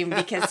noticed him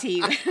because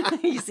he,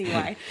 you see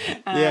why?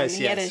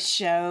 He had a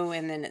show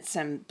and then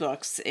some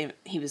books.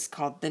 He was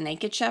called The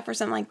Naked Chef or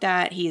something like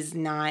that. He's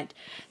not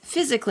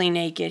physically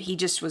naked. He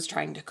just was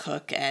trying to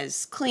cook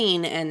as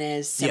clean and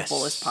as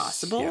simple as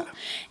possible. Yeah.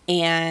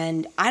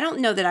 And I don't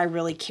know that I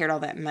really cared all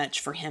that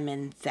much for him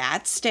in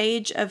that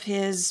stage of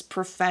his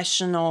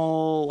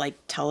professional, like,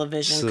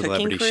 television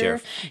Celebrity cooking career.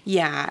 chef.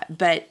 Yeah,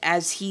 but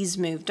as he's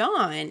moved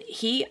on,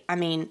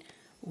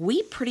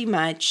 we pretty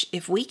much,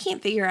 if we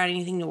can't figure out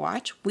anything to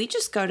watch, we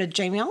just go to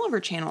Jamie Oliver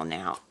channel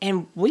now.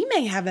 And we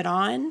may have it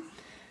on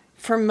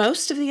for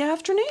most of the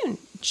afternoon,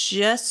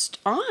 just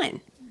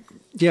on.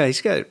 Yeah,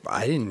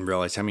 I didn't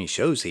realize how many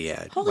shows he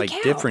had. Holy cow.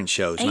 Different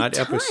shows, A not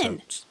ton.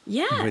 episodes.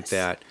 Yes. With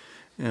that.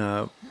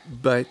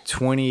 But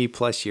 20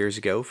 plus years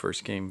ago,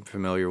 first came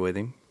familiar with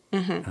him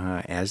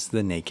as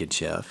the Naked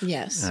Chef.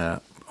 Yes.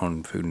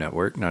 On Food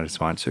Network, not a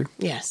sponsor.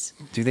 Yes.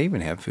 Do they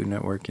even have Food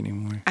Network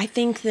anymore? I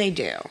think they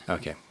do.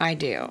 Okay. I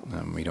do.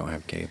 We don't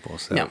have cable.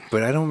 So. No.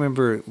 But I don't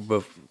remember,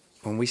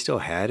 when we still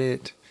had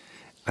it,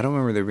 I don't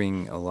remember there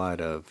being a lot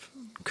of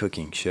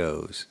cooking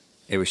shows.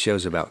 It was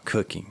shows about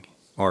cooking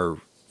or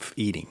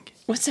eating.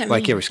 What's that mean?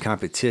 Like there was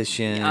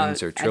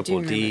competitions or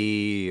Triple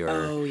D or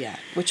oh yeah,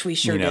 which we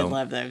sure did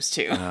love those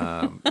too.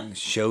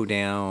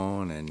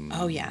 Showdown and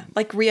oh yeah,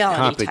 like reality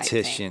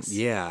competition. type things.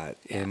 Yeah,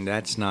 and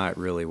that's not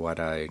really what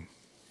I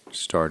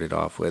started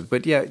off with.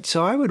 But yeah,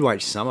 so I would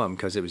watch some of them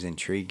because it was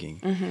intriguing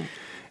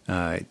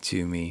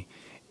to me.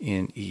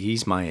 And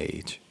he's my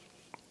age.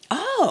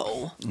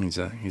 Oh,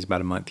 he's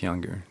about a month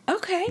younger.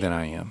 Okay. Than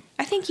I am.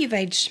 I think you've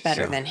aged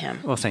better than him.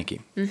 Well, thank you.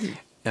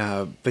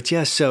 But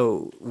yeah,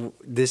 so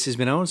this has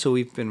been on, so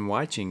we've been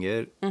watching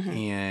it,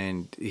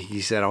 and he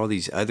said all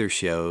these other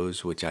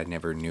shows, which I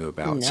never knew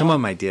about. No. Some of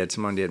them I did,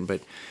 some of them didn't,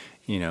 but,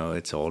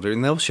 it's older.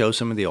 And they'll show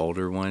some of the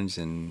older ones,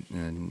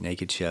 and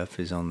Naked Chef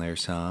is on there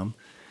some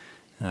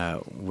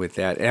with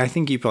that. And I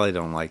think you probably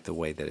don't like the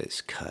way that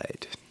it's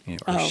cut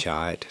or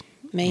shot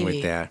maybe.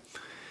 With that.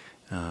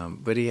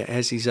 But he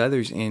has these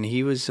others, and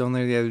he was on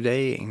there the other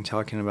day and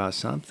talking about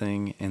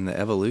something and the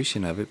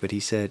evolution of it, but he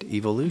said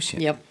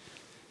evolution. Yep.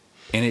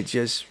 And it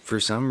just, for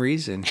some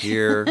reason,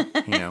 here,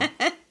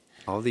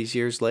 all these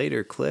years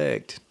later,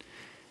 clicked.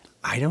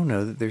 I don't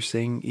know that they're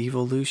saying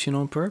evolution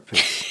on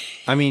purpose.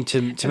 I mean,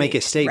 to make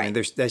a statement,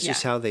 right. That's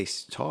just how they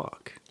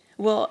talk.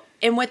 Well,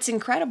 and what's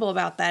incredible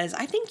about that is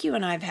I think you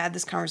and I have had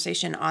this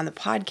conversation on the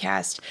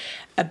podcast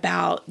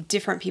about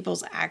different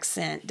people's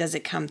accent. Does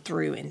it come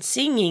through in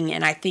singing?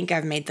 And I think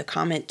I've made the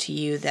comment to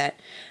you that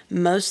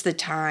most of the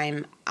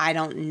time I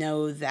don't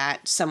know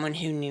that someone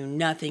who knew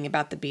nothing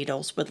about the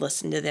Beatles would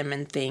listen to them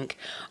and think,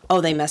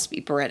 oh, they must be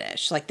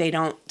British. Like they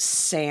don't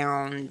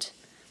sound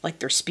like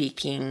they're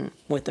speaking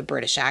with a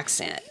British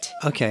accent.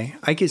 Okay,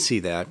 I could see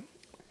that.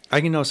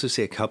 I can also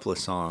see a couple of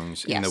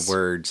songs and the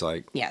words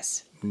like...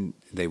 Yes.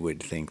 They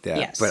would think that.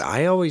 Yes. But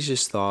I always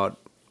just thought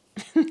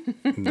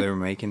they're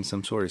making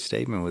some sort of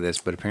statement with this,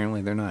 but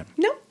apparently they're not.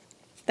 Nope.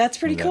 That's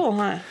pretty cool,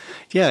 huh?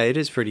 Yeah, it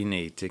is pretty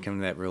neat to come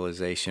to that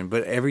realization.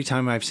 But every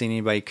time I've seen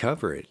anybody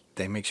cover it,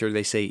 they make sure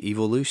they say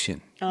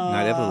evolution,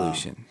 not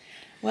evolution.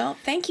 Well,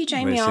 thank you,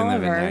 Jamie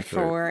Oliver,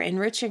 for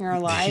enriching our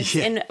lives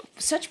in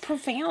such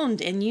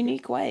profound and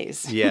unique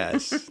ways.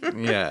 Yes,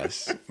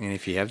 yes. And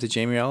if you have the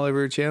Jamie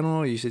Oliver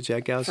channel, you should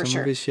check out some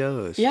of his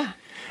shows. Yeah.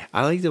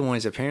 I like the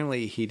ones,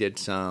 apparently he did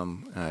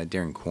some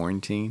during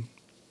quarantine.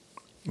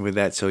 with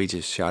that, so he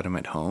just shot him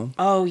at home.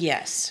 Oh,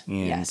 yes.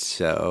 And yes.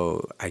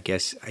 so I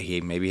guess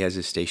he maybe has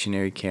a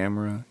stationary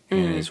camera,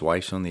 and his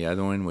wife's on the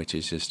other one, which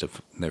is just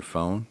their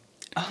phone.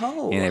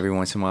 Oh. And every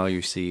once in a while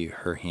you see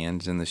her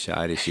hands in the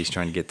shot as she's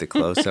trying to get the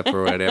close-up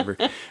or whatever.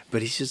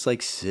 But he's just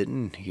like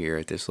sitting here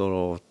at this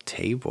little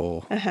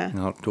table, an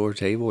outdoor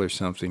table or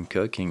something,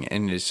 cooking.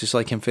 And it's just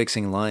like him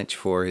fixing lunch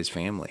for his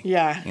family.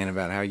 Yeah. And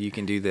about how you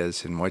can do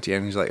this and what you...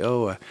 And he's like,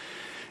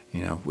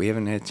 we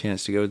haven't had a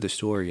chance to go to the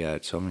store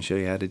yet, so I'm going to show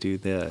you how to do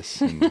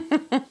this. And,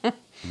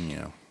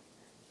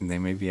 they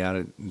may be out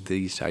of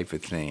these type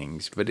of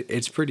things. But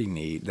it's pretty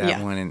neat,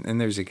 that one. And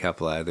there's a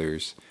couple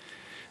others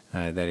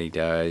that he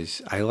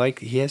does.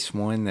 He has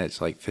one that's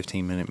like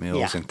 15-minute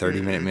meals and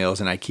 30-minute meals,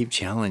 and I keep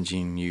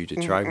challenging you to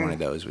try one of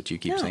those, but you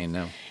keep saying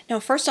no. No,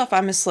 first off,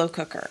 I'm a slow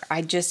cooker.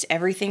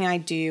 Everything I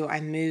do,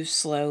 I move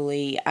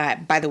slowly.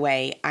 By the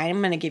way, I'm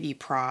going to give you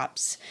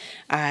props.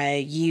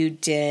 You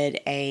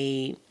did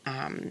a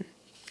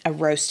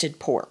roasted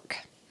pork,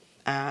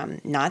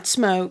 not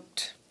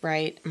smoked,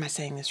 right? Am I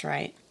saying this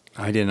right?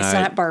 I did not. It's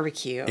not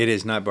barbecue. It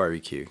is not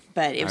barbecue.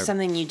 But it was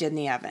something you did in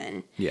the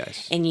oven.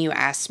 Yes. And you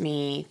asked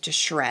me to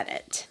shred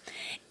it.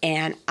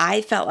 And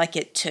I felt like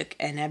it took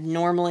an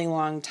abnormally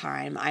long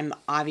time. I'm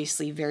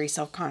obviously very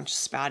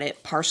self-conscious about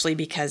it, partially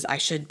because I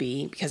should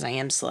be, because I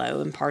am slow,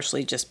 and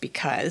partially just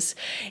because.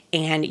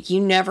 And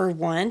you never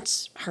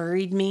once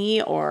hurried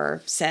me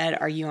or said,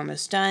 "Are you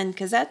almost done?"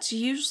 Because that's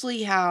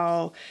usually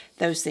how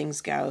those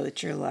things go,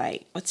 that you're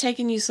like, "What's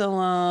taking you so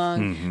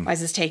long? Mm-hmm. Why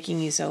is this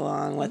taking you so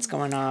long? What's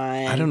going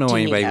on?" I don't know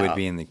anybody would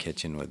be in the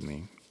kitchen with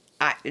me.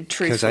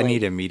 Because I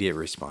need immediate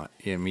results.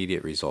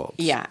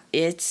 Yeah,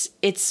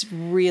 it's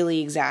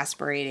really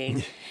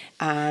exasperating.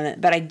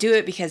 But I do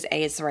it because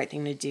A, it's the right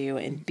thing to do,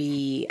 and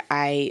B,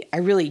 I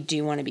really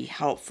do want to be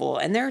helpful.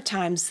 And there are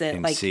times that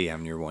and C,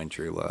 I'm your one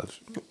true love.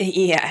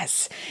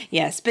 Yes.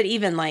 But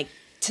even like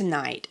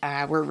tonight,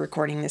 we're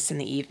recording this in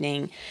the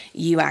evening.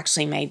 You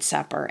actually made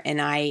supper,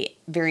 and I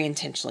very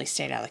intentionally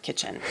stayed out of the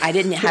kitchen. I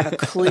didn't have a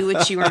clue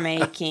what you were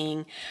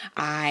making.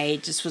 I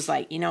just was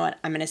like, you know what?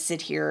 I'm going to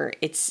sit here.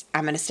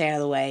 I'm going to stay out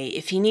of the way.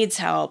 If he needs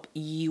help,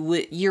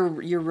 you're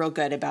real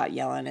good about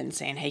yelling and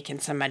saying, "Hey, can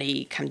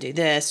somebody come do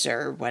this?"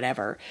 or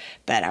whatever.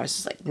 But I was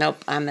just like,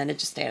 nope, I'm going to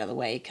just stay out of the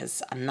way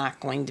because I'm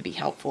not going to be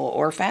helpful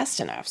or fast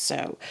enough.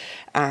 So,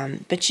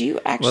 but you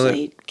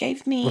actually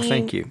gave me. Well,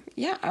 thank you.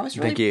 Yeah, I was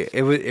really. Thank you.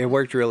 It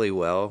worked really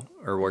well,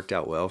 or worked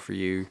out well for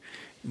you,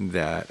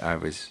 that I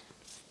was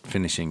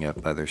finishing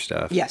up other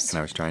stuff. Yes. And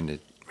I was trying to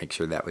make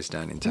sure that was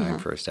done in time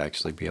for us to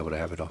actually be able to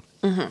have it all.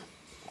 Mm-hmm.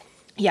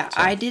 Yeah,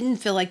 so. I didn't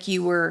feel like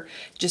you were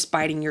just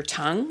biting your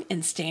tongue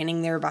and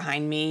standing there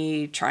behind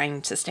me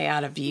trying to stay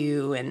out of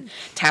view and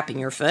tapping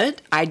your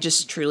foot. I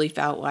just truly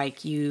felt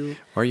like you...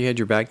 Or you had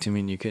your back to me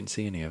and you couldn't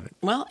see any of it.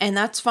 Well, and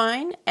that's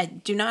fine.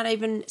 Do not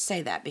even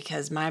say that,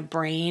 because my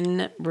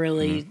brain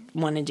really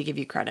wanted to give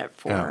you credit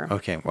for... Oh,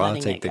 okay. Well,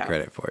 I'll take the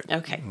credit for it.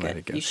 Okay,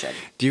 good. You should.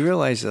 Do you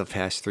realize the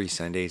past 3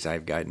 Sundays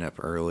I've gotten up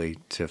early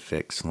to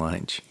fix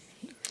lunch?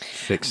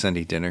 Fix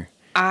Sunday dinner?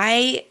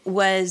 I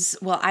missed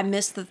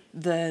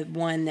the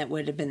one that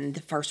would have been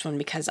the first one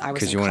because I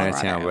was in Colorado. Because you went out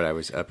of town, but I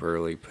was up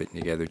early putting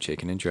together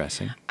chicken and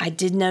dressing. I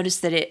did notice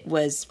that it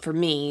was, for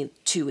me,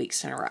 2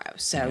 weeks in a row.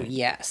 So,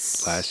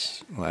 yes.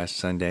 Last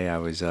Sunday, I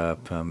was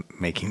up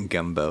making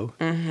gumbo.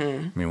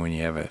 Mm-hmm. I mean, when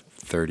you have a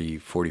 30,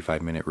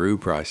 45-minute roux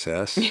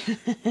process.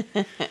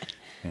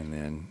 And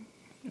then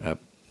up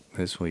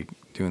this week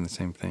doing the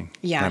same thing.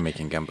 Yeah. Not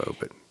making gumbo,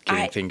 but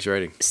getting things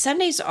ready.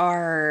 Sundays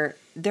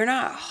they're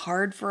not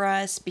hard for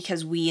us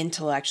because we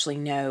intellectually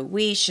know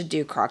we should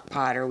do crock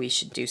pot or we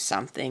should do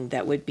something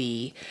that would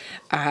be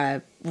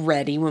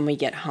ready when we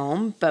get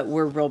home, but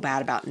we're real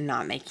bad about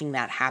not making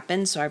that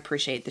happen. So I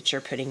appreciate that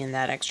you're putting in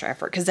that extra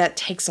effort, because that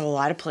takes a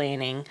lot of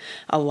planning,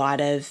 a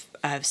lot of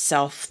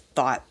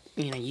self-thought.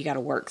 You got to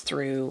work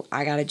through,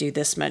 I got to do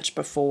this much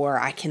before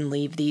I can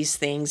leave these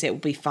things. It will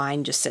be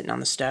fine just sitting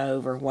on the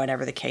stove or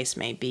whatever the case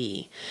may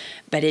be.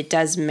 But it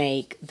does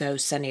make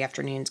those Sunday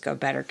afternoons go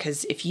better,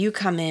 because if you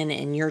come in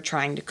and you're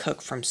trying to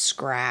cook from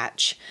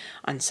scratch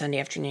on Sunday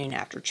afternoon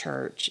after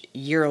church,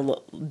 you're a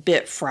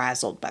bit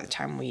frazzled by the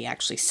time we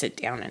actually sit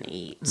down and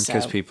eat.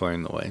 Because people are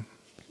in the way.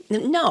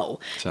 No,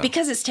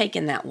 because it's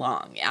taken that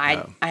long.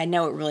 I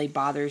know it really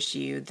bothers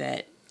you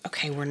that,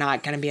 okay, we're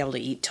not going to be able to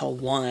eat till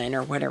 1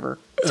 or whatever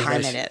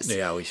time it is.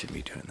 Yeah, we should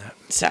be doing that.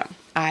 So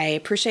I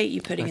appreciate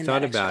you putting in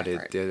that extra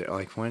effort.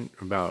 I thought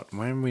about it.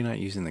 Why are we not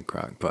using the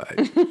crock pot?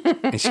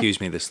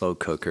 Excuse me, the slow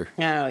cooker.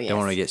 Oh, yes. Don't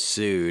want to get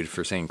sued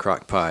for saying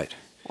crock pot.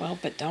 Well,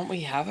 but don't we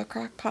have a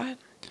crock pot?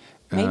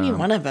 Maybe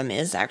one of them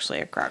is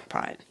actually a crock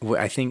pot.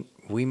 Well, I think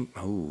we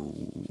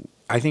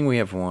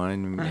have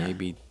one,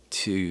 maybe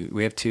two.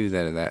 We have two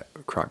that are that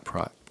crock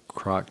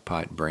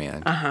pot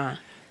brand. Uh-huh.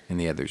 And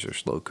the others are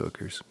slow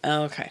cookers.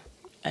 Oh, okay.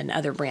 And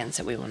other brands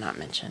that we will not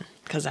mention.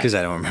 Because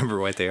I don't remember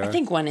what they are. I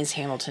think one is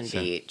Hamilton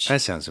Beach.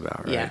 That sounds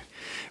about right. Yeah.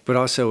 But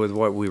also with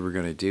what we were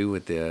going to do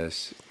with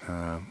this,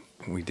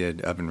 we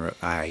did oven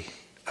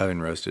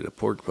roasted a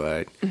pork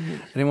butt. Mm-hmm.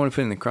 I didn't want to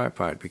put it in the crock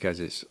pot because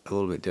it's a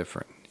little bit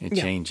different. It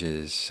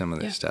changes some of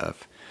the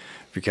stuff.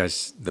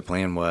 because the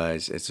plan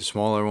was it's a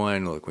smaller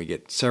one. Look, we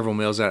get several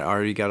meals out. I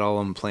already got all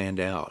of them planned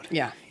out.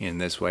 Yeah.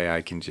 And this way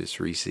I can just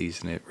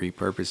reseason it,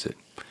 repurpose it.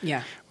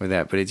 Yeah. With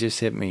that. But it just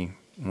hit me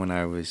when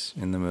I was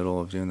in the middle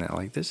of doing that.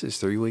 Like, this is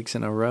 3 weeks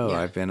in a row.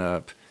 Yeah. I've been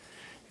up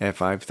at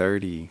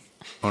 5:30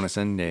 on a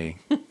Sunday,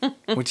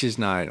 which is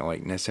not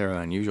like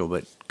necessarily unusual,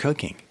 but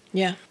cooking.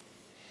 Yeah.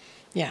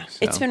 Yeah. So.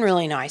 It's been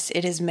really nice.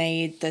 It has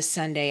made the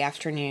Sunday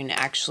afternoon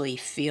actually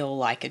feel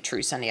like a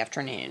true Sunday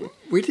afternoon.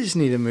 We just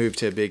need to move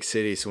to a big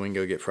city so we can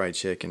go get fried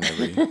chicken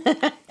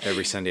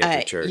every Sunday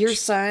after church. Your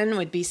son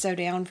would be so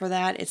down for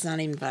that. It's not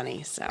even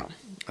funny. So.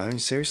 I mean,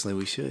 seriously,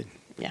 we should.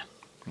 Yeah.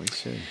 We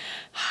should.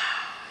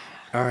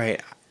 All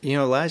right. You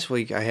know, last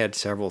week I had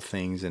several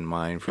things in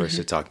mind for us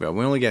to talk about.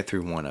 We only got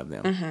through one of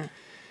them.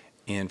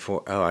 And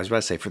I was about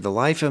to say, for the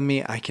life of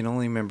me, I can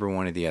only remember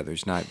one of the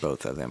others, not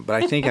both of them.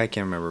 But I think I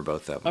can remember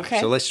both of them.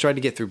 Okay. So let's try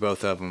to get through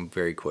both of them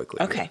very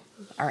quickly. Okay.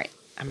 All right.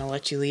 I'm going to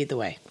let you lead the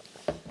way.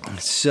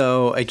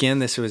 So, again,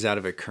 this was out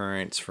of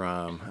occurrence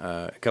from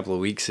a couple of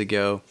weeks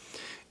ago.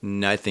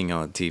 Nothing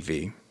on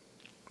TV.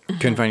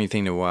 Couldn't find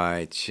anything to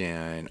watch.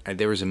 And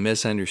there was a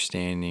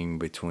misunderstanding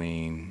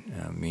between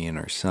me and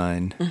our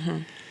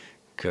son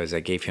because I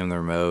gave him the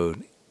remote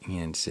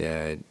and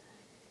said,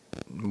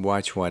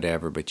 watch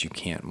whatever, but you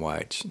can't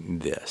watch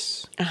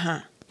this.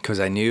 Because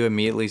I knew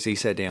immediately as he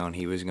sat down,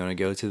 he was going to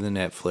go to the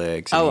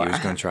Netflix and he was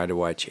going to try to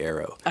watch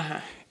Arrow.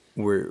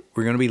 We're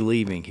going to be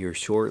leaving here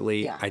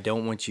shortly. Yeah. I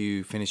don't want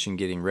you finishing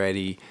getting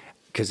ready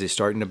because it's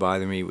starting to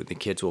bother me. The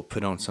kids will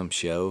put on some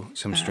show,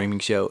 some streaming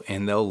show,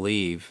 and they'll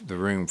leave the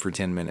room for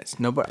 10 minutes.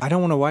 No, but I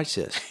don't want to watch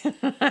this.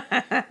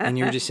 And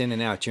you're just in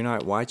and out. You're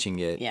not watching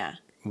it. Yeah.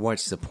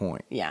 What's the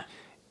point? Yeah.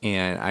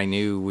 And I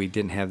knew we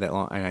didn't have that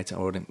long. And I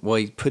told him, well,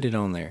 he put it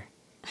on there.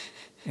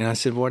 And I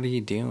said, what are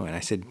you doing? I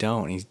said,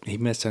 don't. He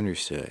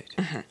misunderstood.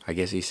 I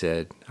guess he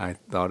said, I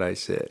thought I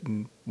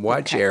said,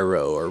 watch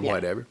Arrow or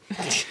whatever.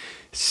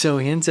 So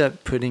he ends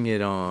up putting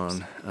it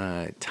on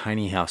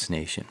Tiny House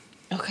Nation.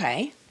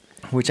 Okay.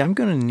 Which I'm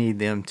going to need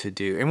them to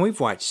do. And we've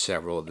watched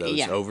several of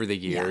those over the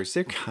years.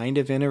 They're kind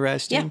of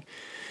interesting.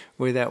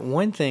 With that,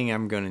 one thing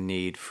I'm going to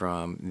need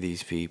from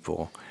these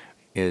people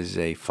is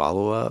a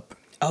follow-up.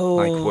 Oh,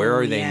 like, where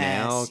are they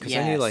now? Because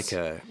I need like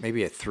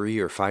maybe a 3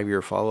 or 5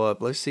 year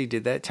follow-up. Let's see,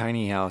 did that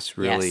tiny house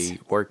really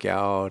work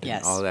out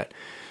and all that?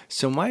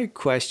 So my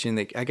question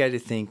that I got to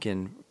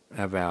thinking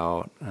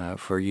about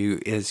for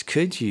you is,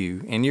 could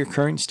you, in your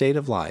current state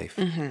of life,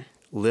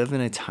 live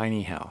in a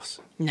tiny house?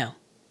 No.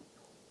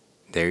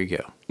 There you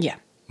go. Yeah.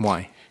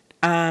 Why?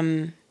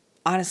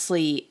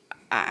 Honestly,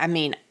 I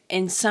mean,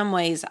 in some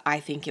ways,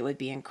 I think it would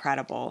be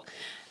incredible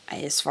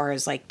as far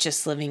as like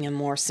just living a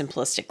more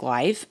simplistic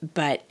life.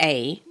 But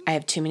A, I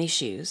have too many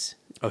shoes.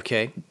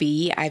 Okay.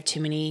 B, I have too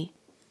many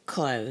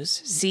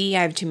clothes. C,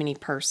 I have too many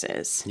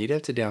purses. You'd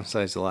have to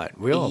downsize a lot.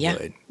 We all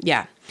would.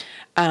 Yeah.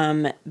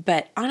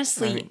 But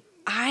honestly,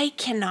 I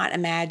cannot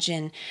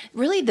imagine.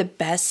 Really, the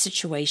best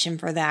situation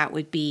for that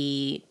would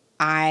be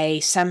I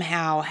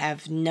somehow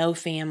have no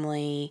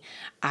family.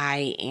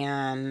 I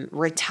am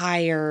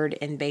retired,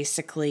 and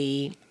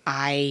basically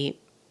I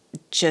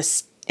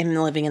just am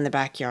living in the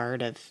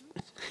backyard of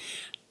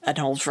an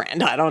old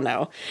friend. I don't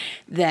know.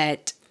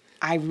 That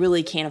I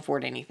really can't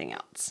afford anything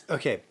else.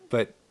 Okay,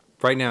 but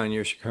right now in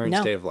your current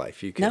state of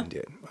life, you couldn't do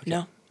it. Okay.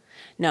 No.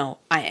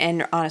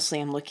 And honestly,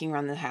 I'm looking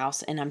around the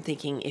house and I'm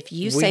thinking, if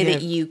you say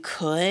that you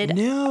could,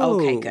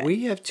 okay, good.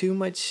 We have too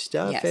much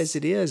stuff as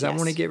it is. I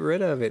want to get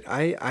rid of it.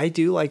 I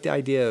do like the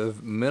idea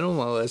of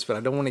minimalist, but I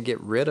don't want to get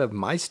rid of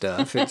my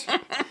stuff. It's,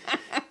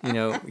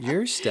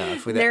 your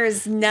stuff. There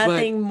is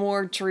nothing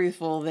more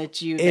truthful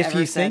that you've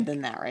ever said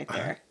than that right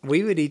there.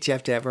 We would each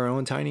have to have our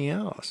own tiny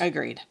house.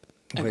 Agreed.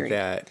 With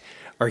that.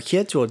 Our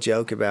kids will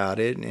joke about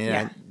it,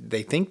 and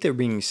they think they're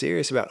being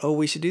serious about,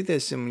 we should do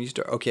this. And when you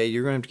start, okay,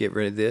 you're going to have to get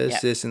rid of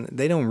this, and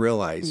they don't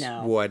realize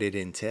what it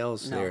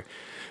entails there.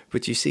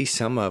 But you see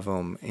some of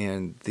them,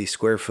 and the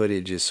square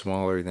footage is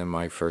smaller than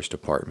my first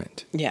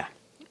apartment. Yeah.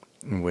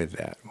 With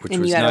that, which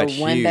was not huge.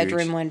 And you had a 1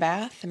 bedroom, 1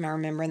 bath? Am I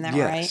remembering that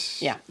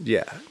right? Yeah.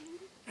 Yeah.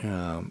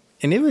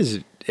 And it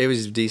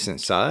was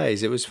decent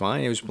size. It was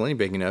fine. It was plenty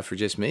big enough for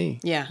just me.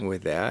 Yeah.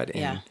 With that.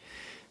 And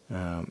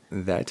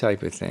that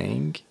type of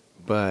thing.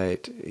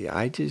 But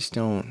I just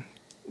don't,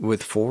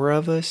 with 4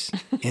 of us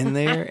in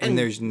there and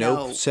there's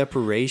no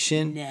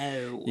separation.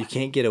 No. You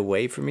can't get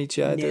away from each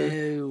other.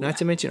 No. Not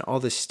to mention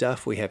all the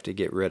stuff we have to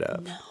get rid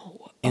of.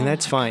 No. And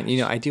that's fine.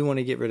 God. I do want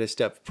to get rid of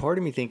stuff. Part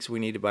of me thinks we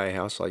need to buy a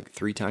house like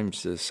 3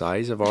 times the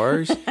size of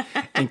ours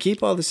and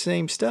keep all the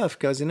same stuff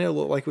because then it'll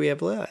look like we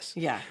have less.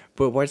 Yeah.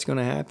 But what's going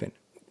to happen?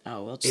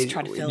 Oh, we'll just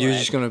try to fill it. You're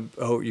just going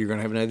to, you're going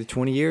to have another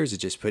 20 years of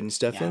just putting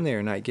stuff in there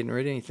and not getting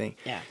rid of anything.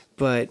 Yeah.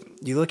 But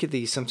you look at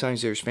these,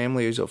 sometimes there's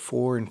families of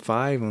 4 and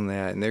 5 on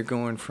that, and they're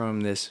going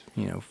from this,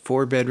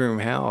 4-bedroom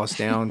house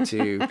down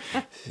to,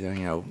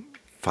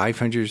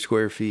 500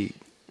 square feet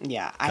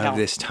of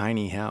this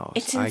tiny house.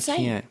 It's insane. I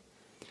can't.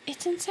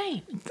 It's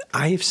insane.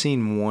 I have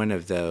seen one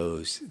of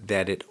those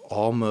that it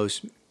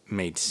almost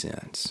made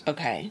sense.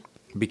 Okay.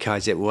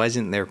 because it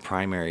wasn't their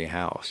primary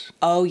house.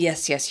 Oh,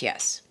 yes, yes,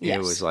 yes. It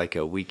was like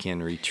a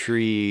weekend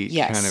retreat,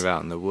 kind of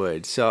out in the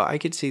woods. So I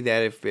could see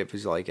that if it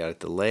was like out at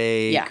the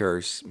lake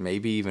or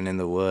maybe even in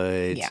the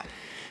woods,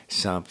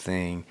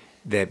 something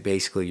that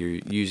basically you're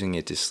using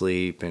it to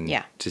sleep and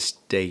to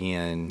stay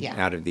in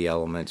out of the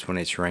elements when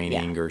it's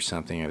raining or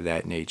something of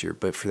that nature.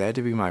 But for that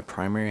to be my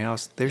primary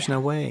house, there's no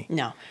way.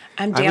 No,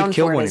 I'm down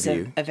for it as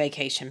a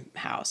vacation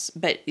house.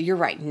 But you're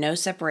right, no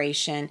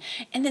separation.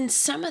 And then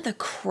some of the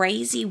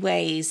crazy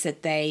ways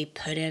that they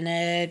put in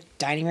a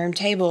dining room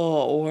table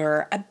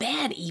or a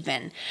bed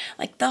even.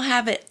 Like they'll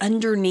have it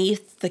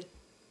underneath the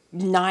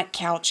not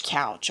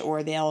couch,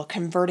 or they'll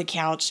convert a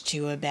couch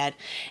to a bed.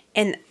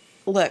 And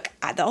look,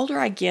 the older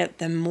I get,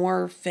 the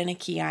more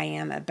finicky I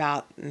am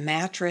about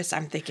mattress.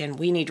 I'm thinking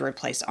we need to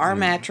replace our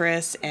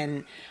mattress.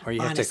 Or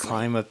you have to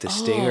climb up the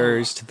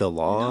stairs to the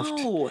loft.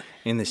 No.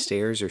 And the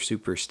stairs are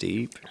super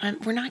steep.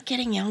 We're not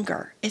getting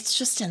younger. It's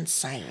just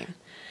insane.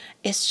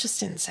 It's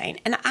just insane.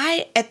 And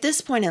at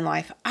this point in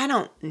life, I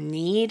don't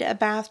need a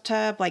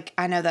bathtub. Like,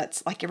 I know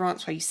that's like every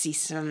once in a while you see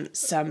some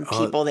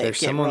people that there's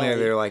get someone really, there,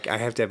 they're like, I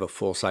have to have a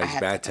full-size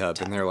bathtub.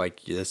 And they're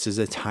like, this is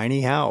a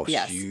tiny house.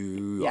 Yes.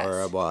 You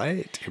are a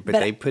what? But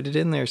they put it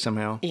in there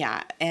somehow.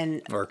 Yeah.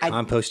 Or a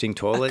composting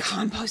toilet. A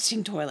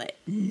composting toilet.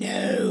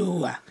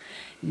 No.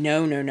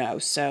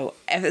 So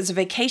as a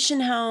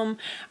vacation home,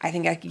 I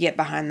think I could get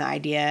behind the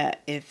idea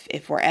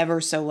if we're ever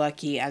so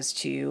lucky as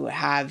to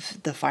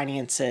have the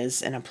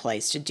finances in a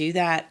place to do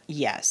that,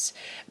 yes.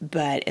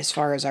 But as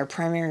far as our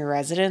primary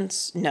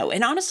residence, no.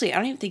 And honestly, I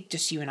don't even think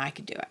just you and I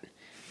could do it.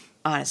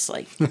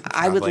 Honestly,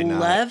 I would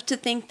love to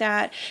think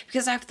that,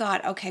 because I've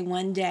thought, okay,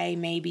 one day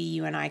maybe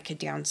you and I could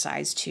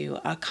downsize to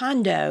a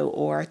condo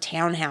or a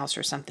townhouse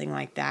or something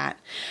like that.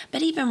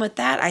 But even with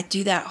that, I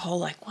do that whole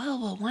like,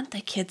 well, we'll want the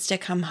kids to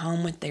come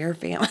home with their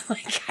family.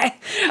 Like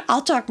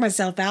I'll talk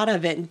myself out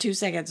of it in 2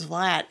 seconds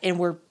flat, and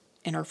we're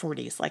in our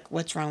 40s. Like,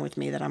 what's wrong with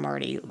me that I'm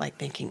already like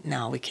thinking,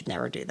 no, we could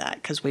never do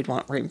that because we'd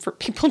want room for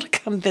people to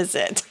come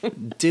visit.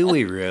 Do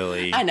we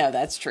really? I know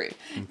that's true.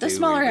 The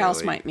smaller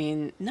house might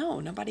mean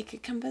nobody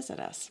could come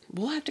visit us.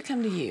 We'll have to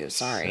come to you.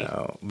 Sorry.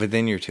 But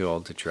then you're too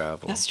old to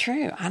travel. That's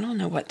true. I don't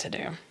know what to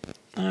do.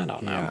 I don't know.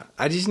 Yeah.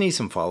 I just need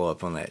some follow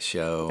up on that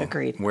show.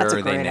 Agreed. Where That's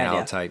are they now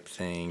idea. Type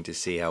thing to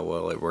see how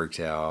well it worked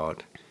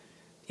out.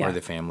 Yeah. Are the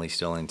family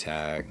still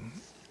intact?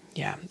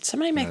 Yeah,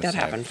 somebody make that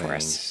happen for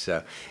us.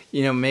 So,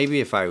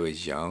 maybe if I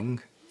was younger,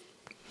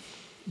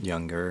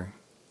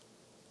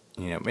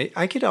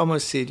 I could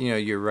almost see,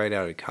 you're right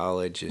out of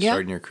college, you're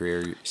starting your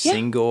career,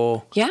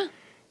 single. Yeah.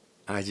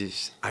 I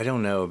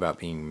don't know about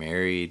being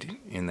married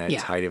in that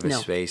tight of a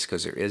space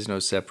because there is no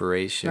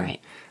separation. Right.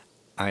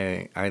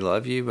 I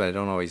love you, but I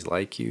don't always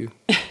like you.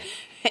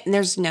 And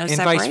there's no and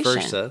separation. And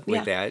vice versa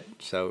with that.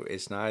 So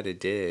it's not a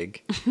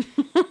dig.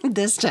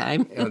 This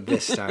time.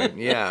 This time,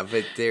 yeah.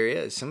 But there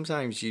is.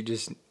 Sometimes you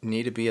just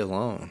need to be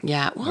alone.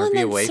 Yeah. Well, and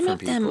then some of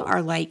them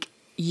are like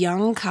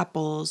young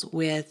couples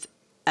with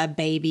a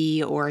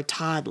baby or a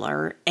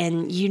toddler.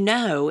 And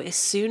as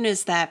soon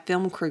as that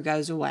film crew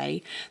goes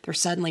away, they're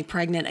suddenly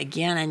pregnant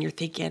again. And you're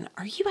thinking,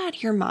 are you out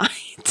of your mind?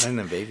 And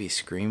the baby's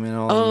screaming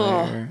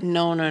all in there.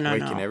 No.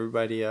 Waking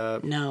everybody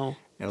up. No.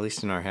 At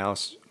least in our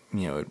house,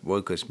 it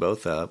woke us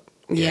both up.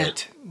 Yeah.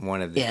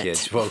 One of the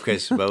kids woke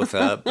us both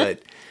up,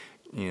 but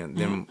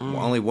then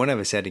only one of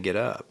us had to get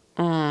up,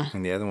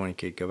 and the other one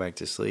could go back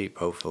to sleep.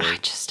 Hopefully, I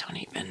just don't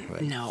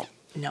even. No.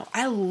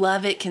 I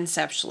love it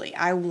conceptually.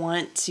 I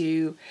want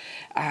to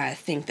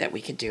think that we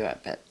could do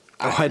it, but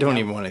I don't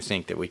even want to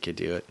think that we could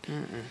do it.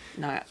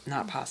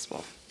 Not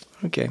possible.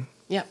 Okay.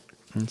 Yep.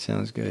 That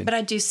sounds good. But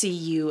I do see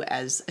you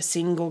as a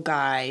single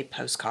guy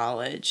post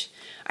college.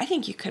 I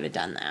think you could have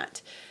done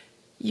that.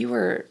 You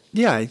were...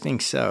 Yeah, I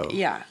think so.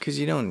 Yeah. Because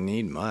you don't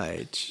need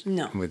much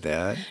with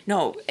that.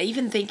 No,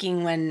 even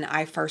thinking when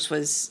I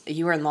first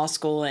you were in law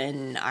school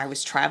and I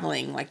was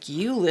traveling, like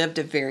you lived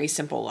a very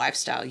simple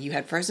lifestyle. You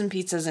had frozen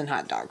pizzas and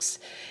hot dogs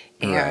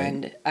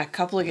and a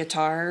couple of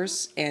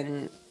guitars,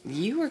 and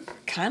you were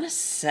kind of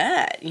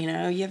set. You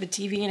have a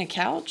TV and a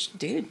couch.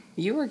 Dude,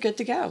 you were good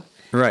to go.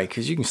 Right,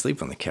 because you can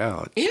sleep on the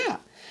couch. Yeah.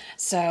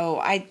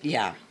 So,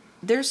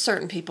 there's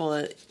certain people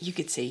that you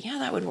could see,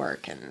 that would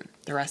work, and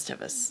the rest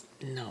of us...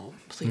 No,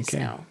 please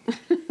no.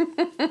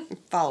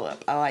 Follow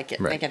up. I like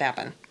it. Right. Make it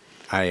happen.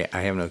 I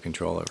have no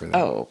control over that.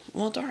 Oh,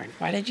 well, darn.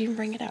 Why did you even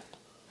bring it up?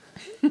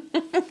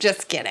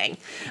 Just kidding.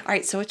 All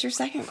right, so what's your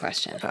second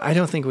question? I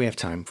don't think we have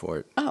time for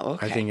it. Oh,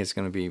 okay. I think it's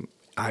going to be...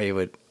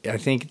 I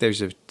think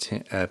there's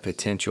a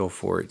potential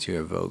for it to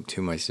evoke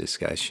too much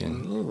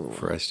discussion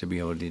for us to be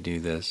able to do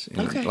this.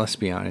 And let's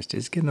be honest,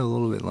 it's getting a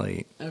little bit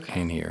late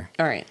in here.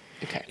 All right.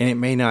 Okay. And it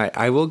may not.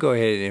 I will go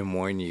ahead and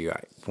warn you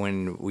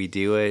when we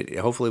do it.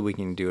 Hopefully, we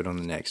can do it on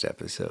the next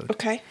episode.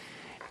 Okay.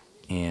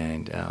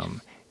 And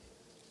I'm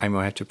going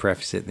to have to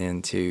preface it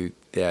then, too,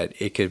 that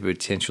it could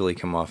potentially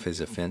come off as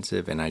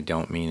offensive, and I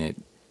don't mean it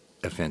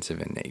offensive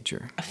in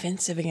nature.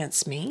 Offensive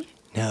against me?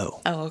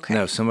 No. Oh, okay.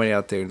 No, somebody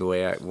out there,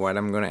 what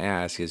I'm going to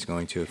ask is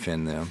going to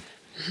offend them.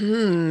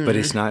 But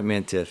it's not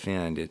meant to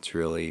offend. It's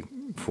really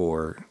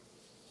for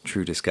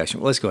true discussion.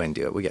 Well, let's go ahead and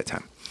do it. We got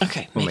time.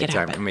 Okay, We'll make it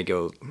time. happen. I may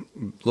go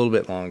a little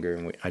bit longer,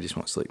 and I just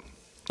want to sleep.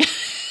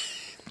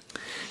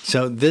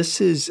 So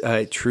this is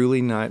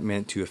truly not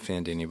meant to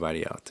offend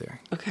anybody out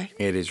there. Okay.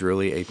 It is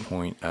really a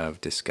point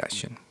of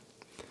discussion.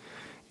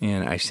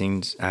 And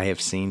I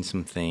have seen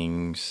some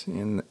things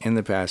in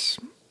the past,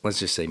 let's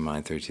just say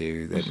month or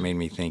two, that made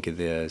me think of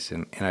this.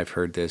 And I've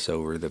heard this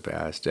over the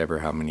past ever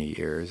how many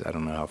years. I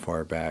don't know how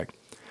far back.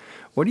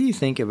 What do you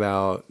think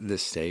about the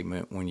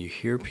statement when you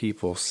hear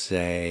people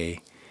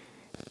say,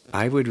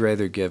 I would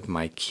rather give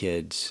my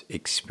kids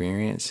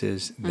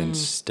experiences than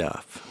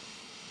stuff?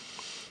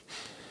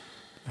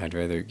 I'd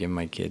rather give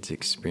my kids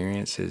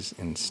experiences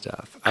and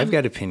stuff. I've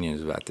got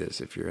opinions about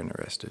this if you're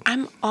interested.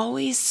 I'm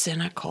always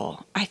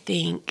cynical. I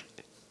think,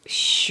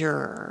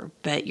 sure,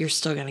 but you're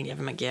still going to give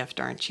them a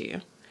gift, aren't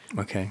you?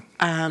 Okay.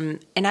 And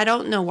I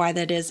don't know why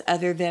that is,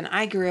 other than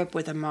I grew up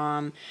with a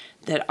mom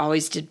that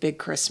always did big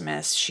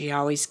Christmas. She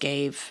always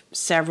gave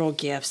several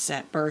gifts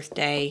at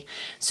birthday.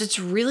 So it's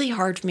really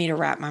hard for me to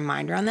wrap my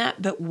mind around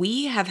that. But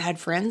we have had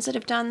friends that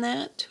have done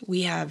that.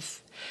 We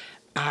have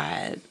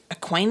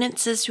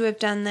acquaintances who have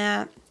done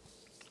that.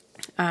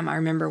 I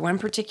remember one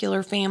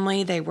particular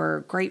family, they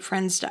were great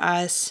friends to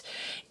us,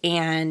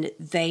 and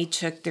they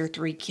took their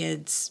 4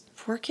 kids.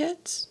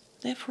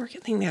 They have 4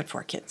 kids? I think they had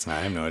 4 kids. I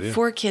have no idea.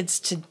 4 kids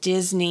to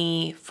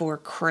Disney for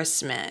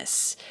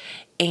Christmas.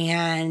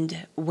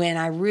 And when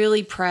I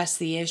really pressed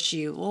the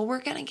issue, well,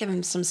 we're going to give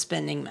them some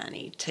spending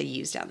money to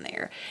use down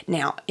there.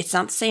 Now, it's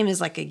not the same as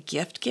like a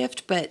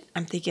gift, but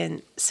I'm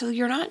thinking, so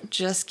you're not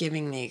just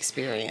giving the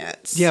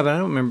experience. Yeah, but I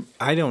don't remember.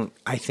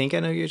 I think I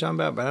know what you're talking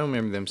about, but I don't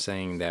remember them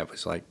saying that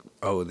was like,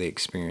 oh, the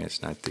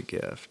experience, not the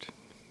gift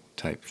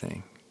type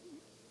thing.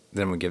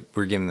 Then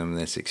we're giving them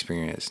this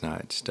experience,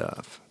 not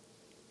stuff.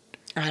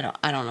 I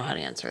don't know how to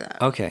answer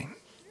that. Okay.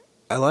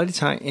 A lot of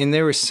time, and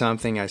there was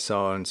something I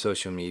saw on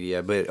social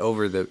media, but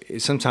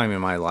sometime in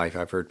my life,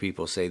 I've heard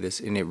people say this,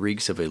 and it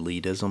reeks of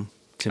elitism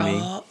to me.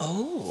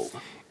 Oh.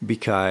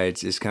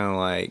 Because it's kind of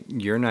like,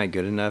 you're not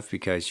good enough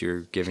because you're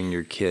giving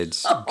your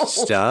kids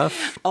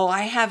stuff. Oh,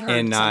 I have heard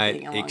and not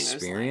something along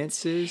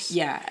experiences. Those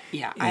lines.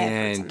 Yeah, I have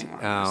heard something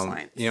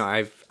along those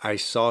lines. I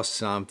saw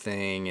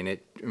something, and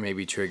it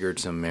maybe triggered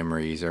some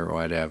memories or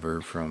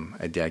whatever from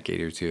a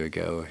decade or two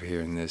ago,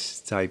 hearing this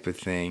type of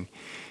thing.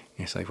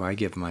 It's like, well, I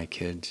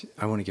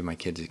want to give my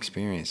kids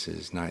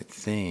experiences, not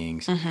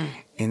things. Mm-hmm.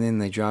 And then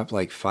they drop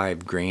like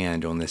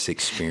 $5,000 on this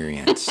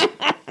experience.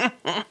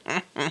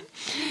 I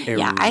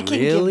can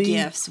give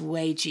gifts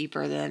way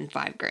cheaper than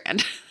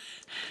 $5,000.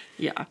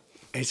 Yeah.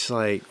 It's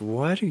like,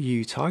 what are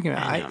you talking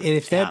about? I know.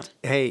 If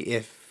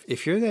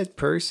you're that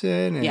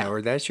person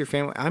or that's your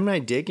family, I'm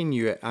not digging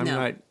you. I'm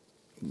not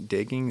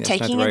digging. That's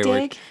Taking not the right a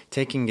dig? word.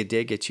 Taking a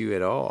dig at you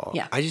at all.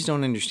 Yeah. I just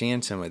don't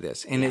understand some of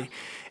this. And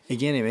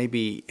again, it may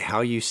be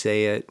how you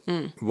say it,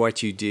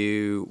 what you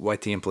do,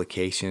 what the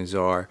implications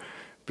are,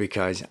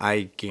 because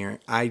I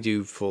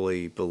do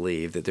fully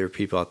believe that there are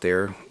people out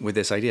there with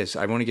this idea. So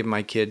I want to give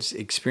my kids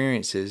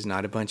experiences,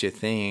 not a bunch of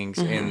things,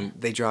 and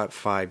they drop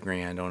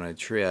 $5,000 on a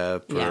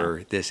trip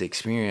or this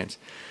experience.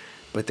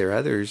 But there are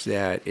others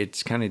that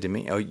it's kind of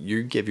demeaning. Oh,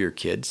 you give your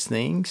kids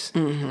things?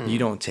 You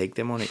don't take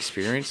them on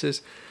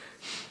experiences?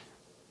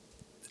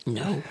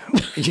 No.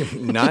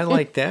 Not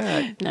like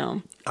that.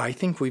 No. I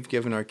think we've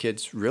given our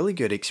kids really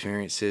good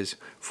experiences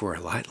for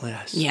a lot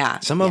less. Yeah.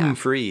 Some of them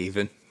free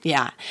even.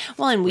 Yeah.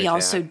 Well, and we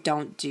also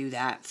don't do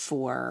that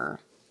for,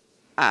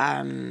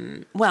 I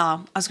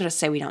was going to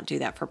say we don't do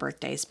that for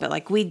birthdays, but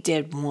like we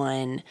did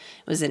one,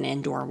 it was an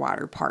indoor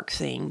water park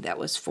thing that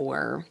was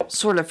for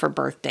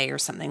birthday or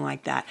something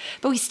like that.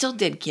 But we still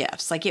did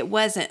gifts. Like it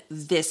wasn't,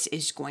 this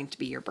is going to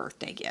be your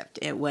birthday gift.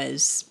 It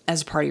was,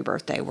 as a part of your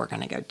birthday, we're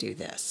going to go do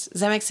this.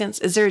 Does that make sense?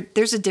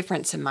 There's a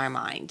difference in my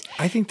mind.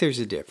 I think there's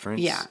a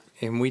difference. Yeah.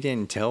 And we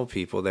didn't tell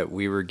people that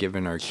we were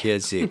giving our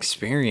kids the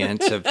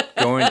experience of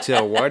going to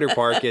a water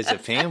park as a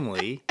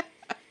family.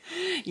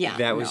 Yeah.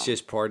 That was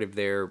just part of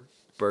their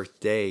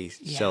birthday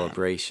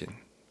celebration.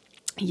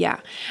 Yeah.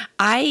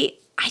 I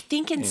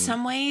think in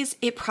some ways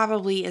it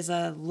probably is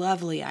a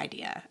lovely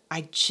idea.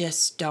 I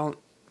can't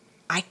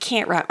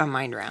wrap my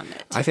mind around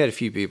it. I've had a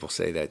few people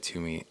say that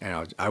to me,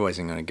 and I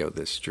wasn't going to go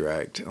this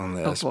direct on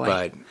this,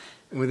 but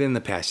within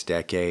the past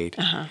decade,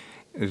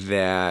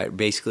 that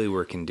basically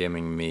were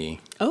condemning me.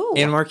 Oh.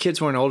 And our kids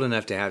weren't old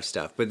enough to have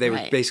stuff, but they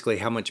were basically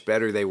how much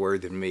better they were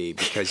than me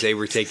because they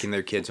were taking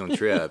their kids on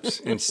trips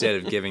instead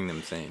of giving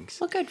them things.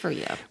 Well, good for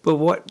you. But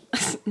what?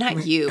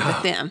 Not you,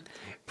 but them.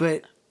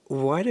 But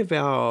what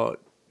about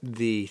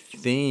the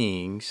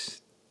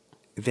things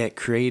that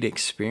create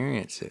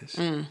experiences?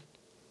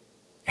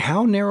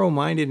 How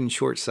narrow-minded and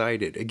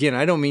short-sighted? Again,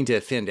 I don't mean to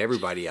offend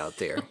everybody out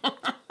there.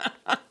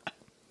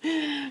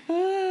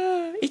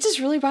 It just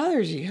really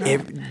bothers you, huh?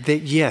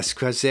 Yes,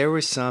 because there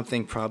was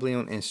something probably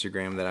on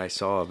Instagram that I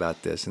saw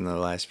about this in the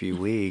last few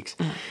weeks,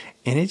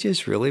 and it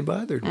just really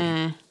bothered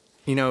me.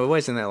 It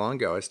wasn't that long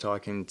ago. I was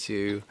talking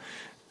to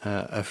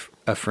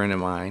a friend of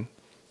mine,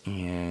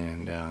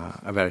 and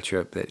about a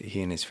trip that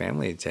he and his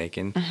family had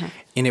taken.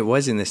 And it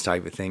wasn't this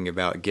type of thing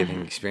about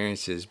giving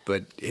experiences,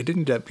 but it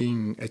ended up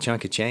being a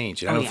chunk of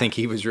change. And I don't think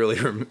he was really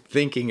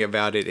thinking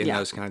about it in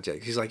those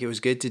contexts. He's like, it was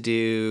good to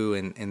do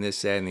and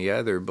this, that, and the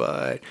other,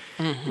 but,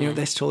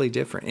 that's totally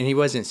different. And he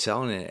wasn't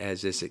selling it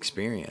as this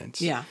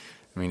experience. Yeah.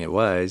 I mean, it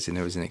was, and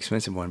it was an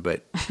expensive one,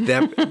 but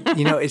that,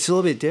 it's a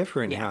little bit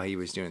different how he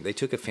was doing it. They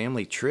took a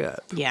family trip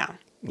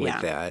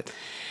with that.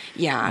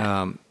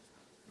 Yeah.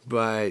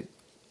 But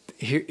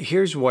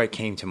here's what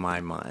came to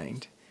my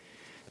mind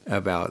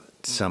about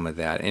some of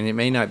that. And it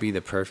may not be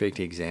the perfect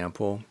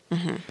example,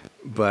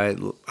 but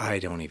I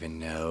don't even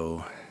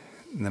know.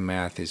 The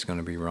math is going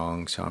to be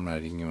wrong, so I'm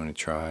not even going to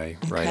try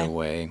right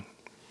away.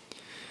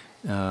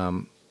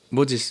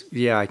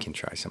 I can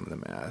try some of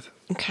the math.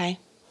 Okay.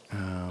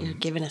 You're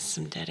giving us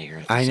some dead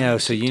air. I know,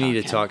 so you need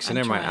to talk. So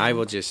never mind. I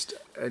will just...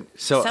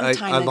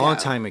 a long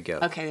time ago.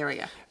 Okay, there we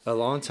go. A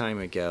long time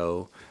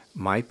ago,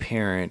 my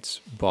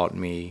parents bought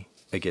me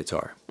a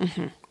guitar.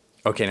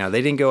 Okay, now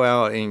they didn't go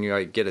out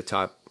and get a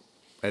top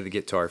of the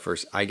guitar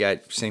first. I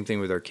got same thing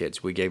with our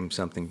kids. We gave them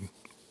something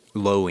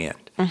low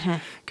end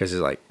because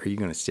it's like, are you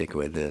going to stick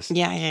with this?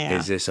 Yeah.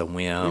 Is this a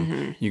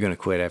whim? You're going to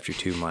quit after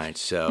 2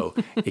 months. So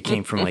it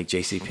came from like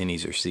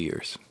JCPenney's or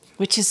Sears.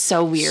 Which is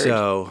so weird.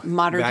 So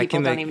modern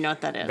people don't even know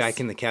what that is. Back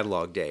in the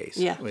catalog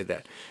days with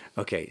that.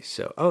 Okay,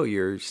 so,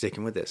 you're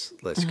sticking with this.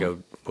 Let's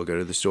go. We'll go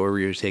to the store where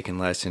you're taking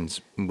lessons.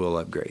 We'll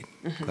upgrade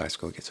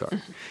classical guitar.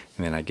 And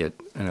then I get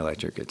an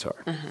electric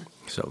guitar.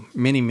 So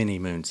many, many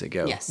moons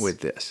ago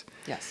with this.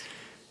 Yes.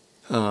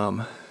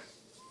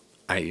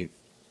 I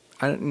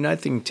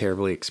nothing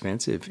terribly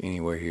expensive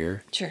anywhere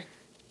here. Sure.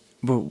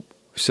 But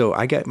so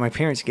my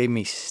parents gave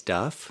me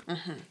stuff,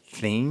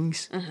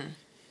 things.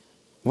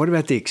 What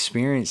about the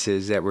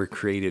experiences that were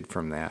created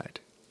from that?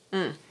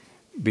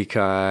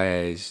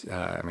 Because,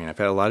 I've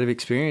had a lot of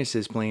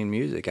experiences playing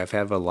music. I've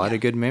had a lot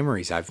of good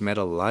memories. I've met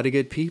a lot of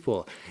good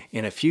people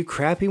and a few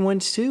crappy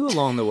ones too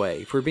along the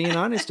way, if we're being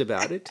honest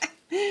about it.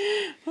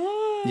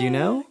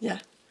 Yeah.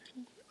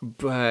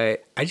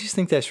 But I just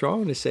think that's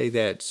wrong to say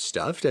that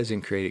stuff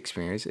doesn't create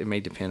experience. It may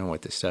depend on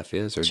what the stuff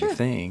is or the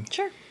thing.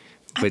 Sure.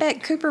 I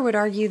bet Cooper would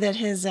argue that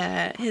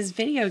his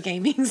video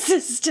gaming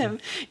system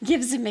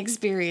gives him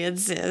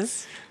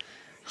experiences.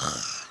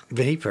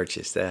 But he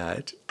purchased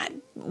that.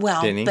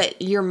 Didn't he?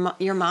 But your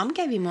mom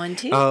gave him one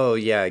too. Oh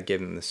yeah, I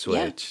gave him the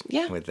Switch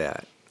with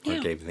that. Or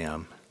gave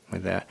them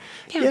with that.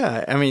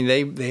 Yeah.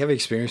 They have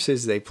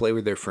experiences. They play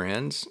with their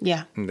friends.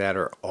 That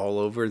are all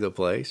over the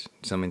place.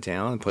 Some in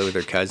town. Play with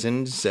their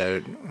cousins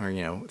that are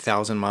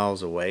 1,000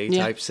 miles away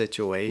type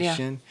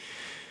situation.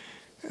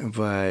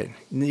 But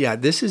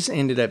this has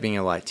ended up being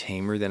a lot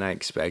tamer than I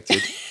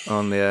expected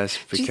on this.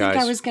 Because, do you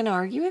think I was going to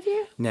argue with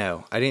you?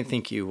 No, I didn't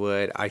think you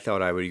would. I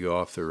thought I would go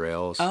off the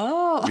rails.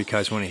 Oh,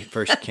 because when it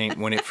first came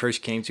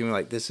to me,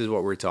 like, this is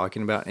what we're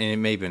talking about, and it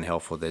may have been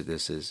helpful that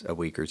this is a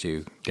week or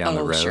two down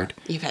the road. Sure.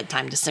 You've had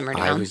time to simmer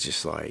down. I was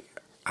just like,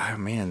 oh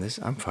man,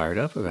 I'm fired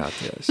up about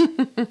this,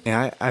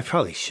 and I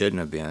probably shouldn't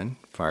have been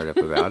fired up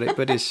about it,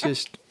 but it's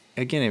just,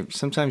 again,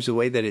 sometimes the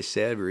way that it's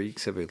said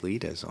reeks of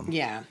elitism.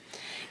 Yeah.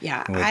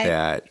 With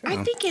that, I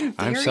think in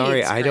theory, I'm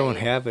sorry, I don't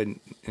have an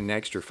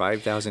extra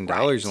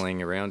 $5,000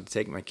 laying around to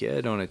take my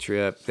kid on a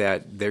trip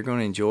that they're going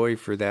to enjoy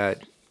for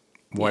that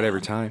whatever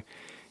time,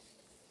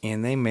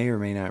 and they may or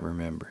may not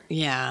remember.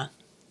 Yeah.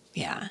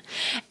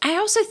 I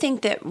also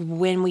think that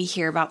when we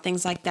hear about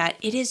things like that,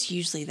 it is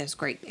usually those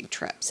great big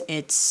trips.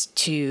 It's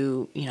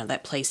to,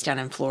 that place down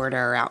in Florida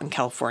or out in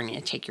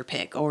California, take your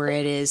pick. Or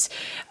it is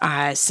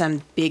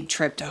some big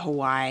trip to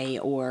Hawaii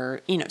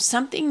or,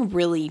 something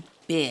really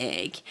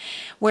big,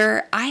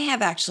 where I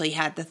have actually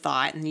had the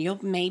thought, and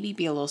you'll maybe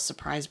be a little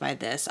surprised by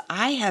this,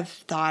 I have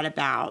thought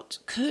about,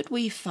 could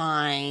we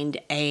find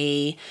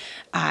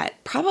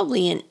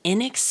probably an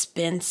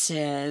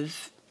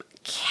inexpensive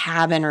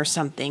cabin or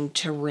something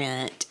to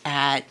rent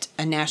at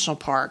a national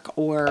park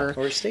or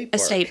a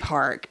state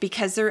park,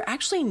 because they're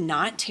actually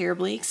not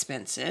terribly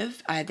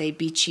expensive. They'd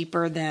be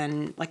cheaper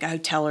than like a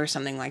hotel or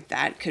something like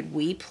that. Could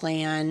we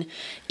plan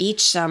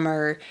each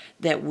summer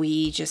that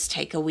we just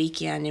take a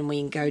weekend and we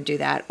can go do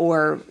that,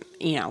 or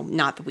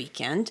not the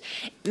weekend?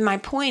 My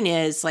point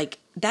is, like,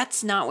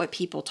 that's not what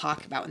people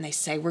talk about when they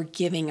say we're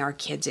giving our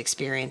kids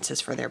experiences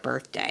for their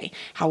birthday.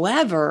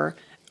 However,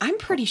 I'm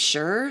pretty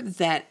sure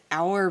that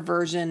our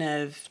version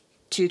of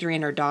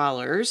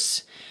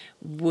 $200-$300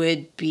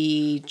 would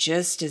be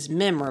just as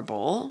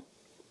memorable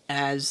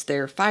as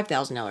their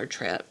 $5,000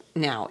 trip.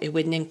 Now, it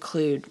wouldn't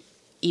include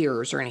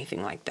ears or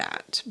anything like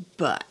that,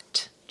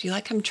 but do you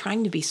like I'm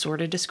trying to be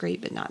sort of discreet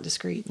but not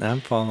discreet?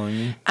 I'm following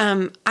you.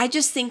 I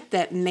just think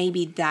that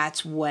maybe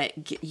that's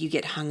what you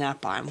get hung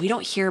up on. We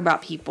don't hear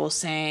about people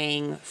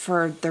saying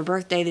for their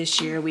birthday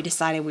this year we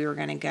decided we were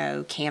going to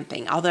go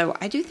camping. Although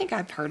I do think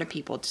I've heard of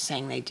people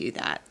saying they do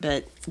that,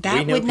 but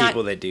that we would know not.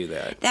 People that do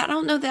that. I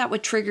don't know that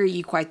would trigger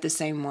you quite the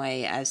same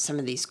way as some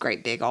of these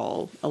great big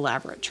old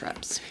elaborate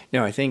trips.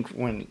 No, I think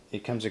when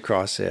it comes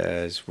across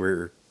as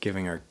we're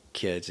giving our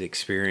kids'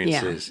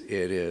 experiences.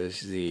 It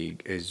is the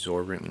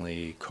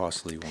exorbitantly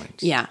costly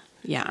ones. Yeah,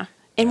 yeah.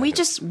 And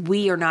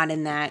we are not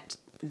in that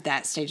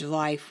stage of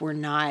life. We're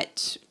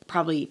not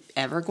probably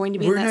ever going to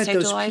be in that stage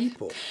of life. We're not those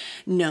people.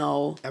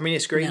 No. I mean,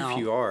 it's great if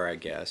you are, I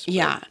guess. But.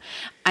 Yeah.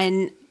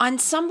 And on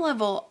some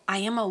level, I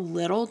am a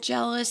little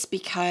jealous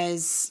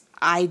because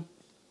I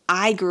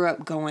grew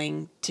up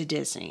going to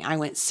Disney. I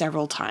went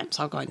several times.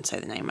 I'll go ahead and say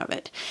the name of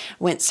it.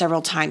 Went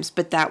several times,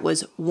 but that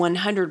was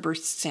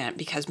 100%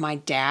 because my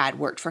dad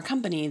worked for a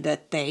company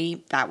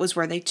that was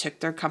where they took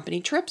their company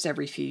trips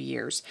every few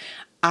years.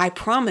 I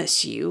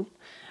promise you,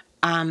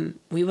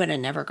 we would have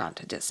never gone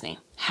to Disney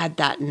had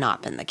that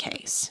not been the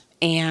case.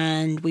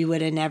 And we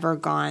would have never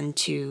gone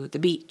to the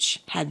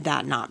beach had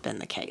that not been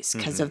the case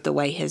because of the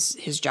way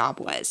his job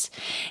was.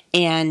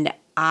 And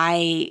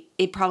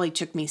it probably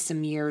took me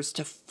some years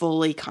to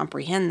fully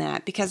comprehend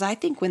that because I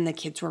think when the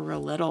kids were real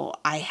little,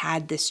 I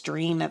had this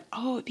dream of,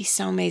 it'd be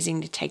so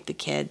amazing to take the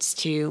kids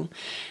to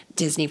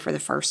Disney for the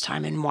first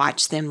time and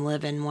watch them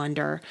live in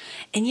wonder.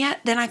 And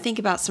yet then I think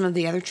about some of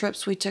the other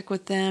trips we took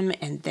with them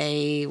and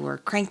they were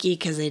cranky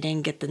because they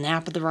didn't get the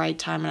nap at the right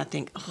time. And I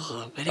think,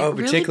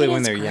 particularly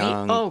when they're great.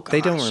 young, Oh, gosh.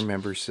 they don't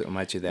remember so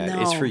much of that.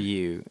 No. It's for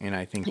you. And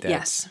I think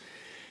that's,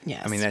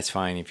 yes. I mean, that's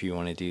fine if you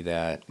want to do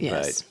that,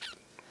 yes.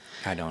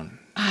 but I don't.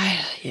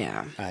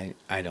 Yeah.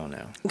 I don't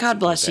know. God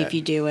bless you if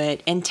you do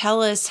it. And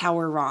tell us how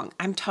we're wrong.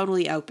 I'm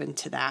totally open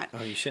to that.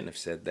 Oh, you shouldn't have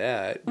said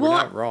that. We're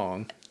not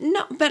wrong.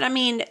 No, but I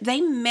mean, they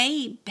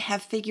may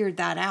have figured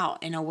that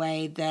out in a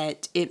way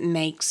that it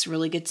makes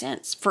really good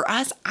sense. For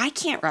us, I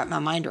can't wrap my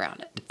mind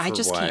around it. I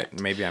just can't.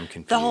 Maybe I'm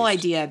confused. The whole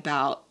idea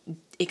about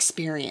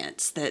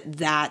experience,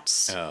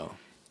 that's... Oh.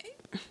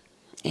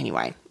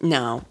 Anyway,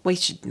 no, we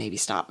should maybe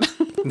stop.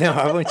 No,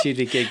 I want you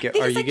to get.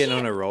 Are you getting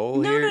on a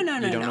roll here? No.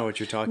 You don't know what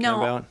you're talking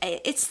about?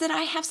 It's that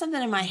I have something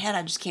in my head.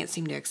 I just can't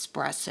seem to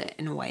express it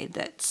in a way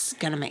that's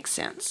going to make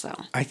sense. So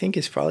I think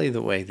it's probably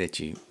the way that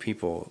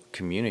people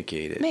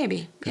communicate it.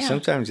 Maybe. Because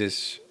sometimes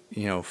it's,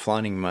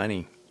 flaunting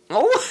money.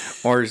 Oh.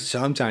 Or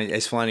sometimes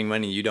it's flaunting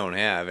money you don't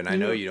have, and I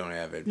know you don't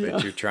have it,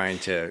 but you're trying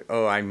to,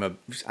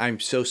 I'm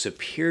so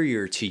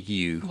superior to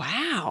you.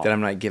 Wow. That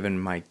I'm not giving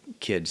my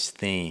kids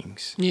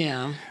things.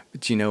 Yeah.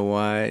 But you know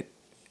what?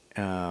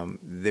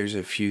 There's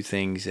a few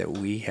things that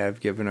we have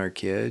given our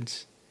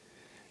kids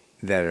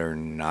that are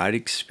not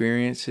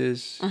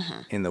experiences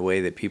in the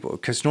way that people,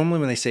 because normally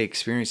when they say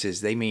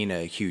experiences, they mean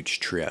a huge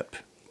trip.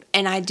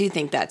 And I do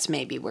think that's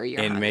maybe where you're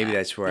and hung maybe up.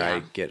 That's where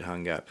I get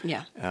hung up.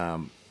 Yeah.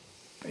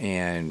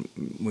 And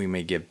we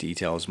may give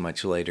details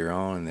much later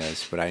on in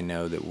this, but I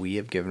know that we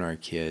have given our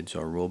kids,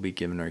 or will be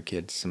giving our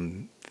kids,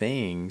 some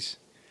things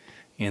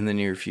in the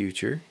near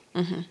future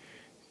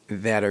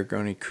that are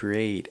going to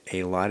create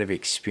a lot of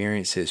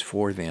experiences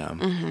for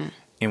them.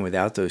 And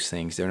without those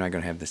things, they're not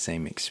going to have the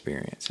same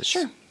experiences.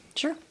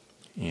 Sure.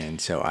 And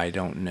so I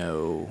don't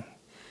know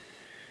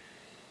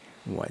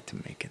what to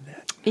make of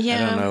that.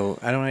 Yeah.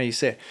 I don't know how you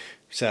say it.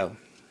 So,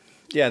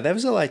 yeah, that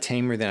was a lot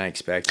tamer than I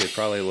expected.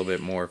 Probably a little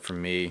bit more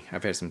from me.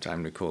 I've had some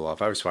time to cool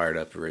off. I was fired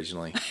up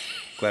originally.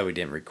 Glad we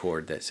didn't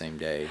record that same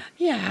day.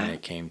 Yeah. When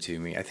it came to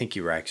me. I think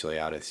you were actually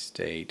out of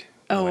state.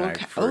 Oh, when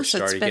okay. I first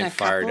started getting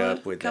fired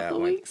up with that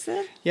one. Weeks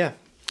then? Yeah.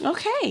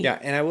 Okay. Yeah,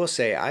 and I will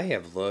say I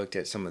have looked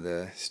at some of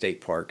the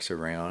state parks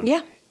around.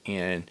 Yeah.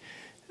 And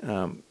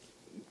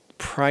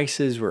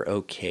prices were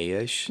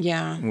okay-ish.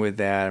 Yeah. With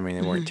that. I mean,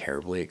 they weren't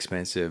terribly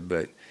expensive,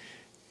 but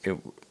it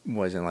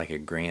wasn't like a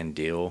grand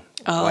deal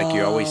like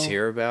you always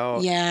hear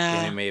about. Yeah.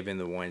 And it may have been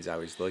the ones I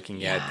was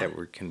looking at that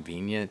were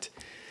convenient.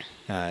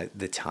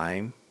 The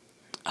time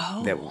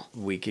that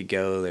we could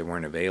go, they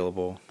weren't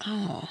available.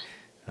 Oh.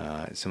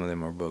 Some of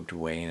them were booked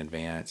way in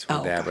advance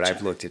with that. But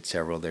I've looked at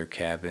several of their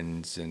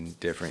cabins and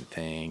different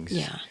things.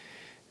 Yeah.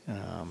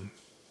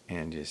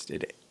 And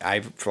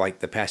for like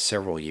the past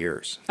several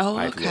years,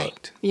 I've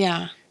looked.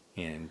 Yeah.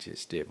 And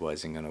just it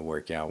wasn't going to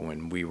work out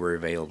when we were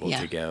available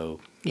to go.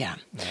 Yeah.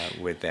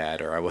 With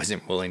that, or I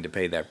wasn't willing to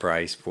pay that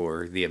price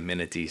for the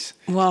amenities.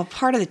 Well,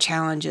 part of the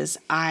challenge is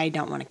I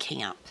don't want to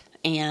camp.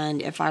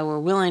 And if I were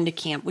willing to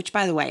camp, which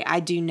by the way, I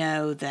do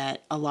know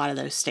that a lot of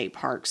those state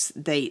parks,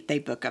 they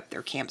book up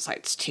their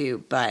campsites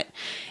too, but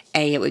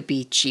A, it would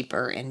be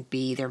cheaper, and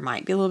B, there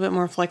might be a little bit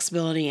more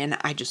flexibility, and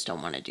I just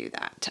don't want to do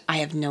that. I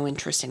have no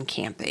interest in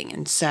camping.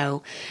 And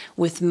so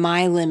with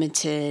my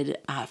limited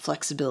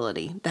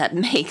flexibility, that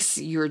makes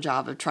your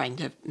job of trying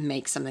to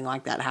make something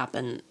like that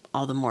happen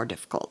all the more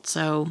difficult.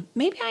 So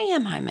maybe I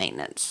am high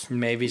maintenance.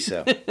 Maybe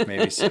so.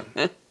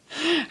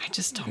 I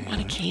just don't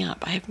want to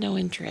camp. I have no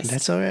interest.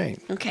 That's all right.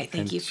 Okay,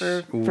 thank you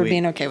for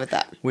being okay with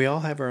that. We all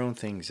have our own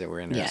things that we're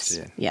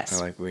interested in.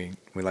 Yes. We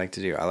like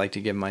to do. I like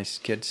to give my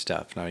kids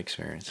stuff, not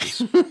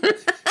experiences.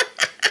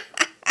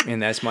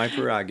 And that's my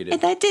prerogative.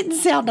 And that didn't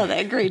sound all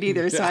that great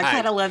either, so I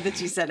kind of love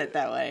that you said it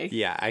that way.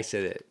 Yeah, I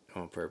said it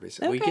on purpose.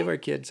 Okay. We give our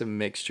kids a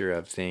mixture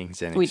of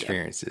things and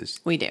experiences.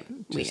 We do.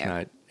 Just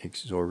not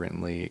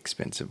exorbitantly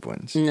expensive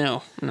ones.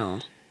 No.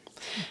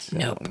 So,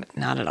 Nope,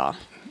 not at all.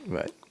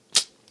 But,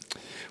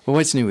 well,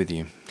 what's new with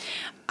you?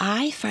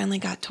 I finally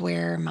got to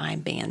wear my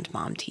band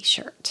mom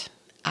t-shirt.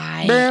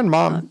 Band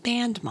mom.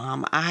 Band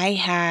mom. I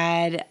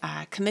had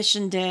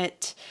commissioned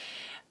it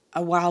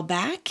a while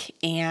back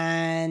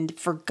and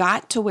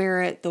forgot to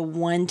wear it the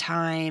one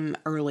time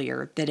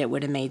earlier that it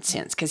would have made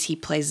sense because he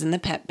plays in the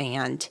pep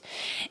band,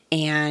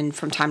 and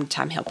from time to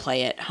time he'll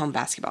play at home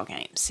basketball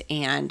games.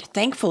 And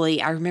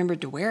thankfully, I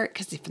remembered to wear it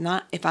because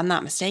if I'm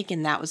not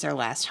mistaken, that was their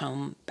last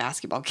home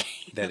basketball game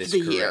of the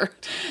year.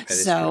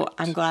 So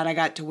I'm glad I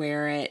got to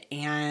wear it.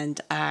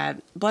 And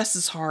bless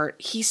his heart,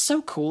 he's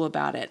so cool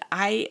about it.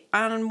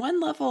 On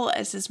one level,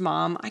 as his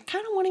mom, I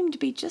kind of want him to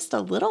be just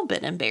a little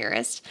bit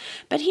embarrassed,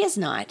 but he is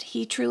not.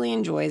 He truly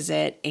enjoys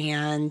it,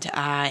 and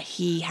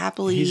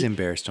he's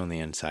embarrassed on the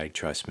inside,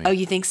 trust me. Oh,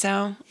 you think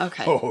so?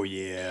 Okay. Oh,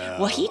 yeah.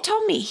 Well, he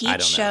told me he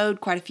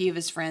showed quite a few of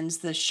his friends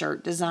the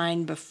shirt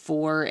design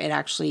before it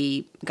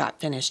actually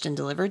got finished and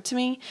delivered to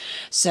me.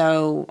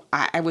 So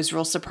I was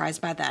real surprised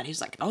by that. He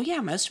was like, oh, yeah,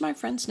 most of my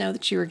friends know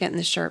that you were getting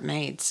this shirt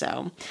made.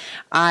 So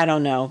I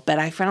don't know, but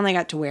I finally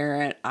got to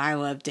wear it. I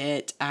loved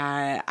it.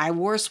 I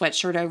wore a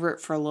sweatshirt over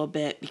it for a little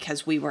bit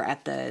because we were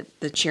at the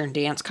cheer and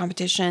dance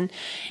competition,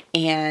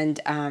 and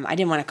I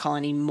didn't want to call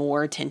any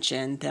more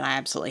attention than I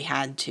absolutely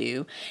had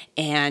to.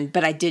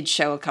 But I did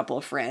show a couple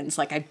of friends.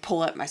 Like, I'd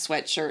pull up my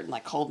sweatshirt and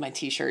like hold my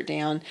t-shirt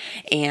down.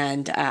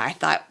 And I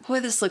thought,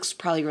 boy, this looks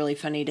probably really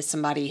funny to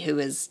somebody who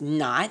is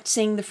not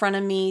seeing the front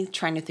of me,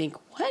 trying to think,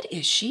 what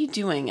is she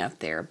doing up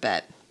there?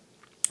 But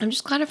I'm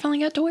just glad I finally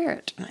got to wear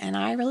it. And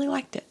I really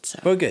liked it. So,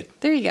 well, good.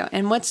 There you go.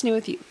 And what's new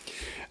with you?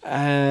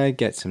 I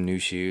got some new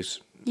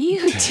shoes.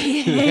 You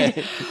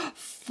did.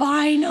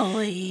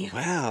 Finally.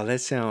 Wow, that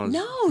sounds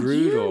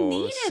brutal. You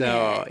needed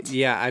it.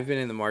 Yeah, I've been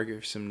in the market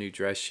for some new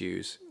dress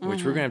shoes,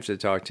 which we're going to have to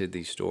talk to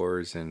these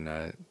stores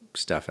and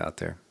stuff out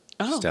there.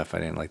 Oh. Stuff, I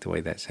didn't like the way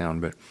that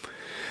sounded,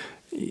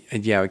 but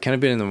yeah, I've kind of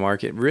been in the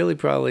market. Really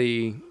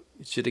probably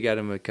should have got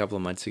them a couple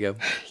of months ago.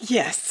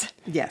 Yes.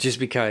 Just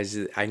because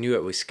I knew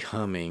it was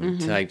coming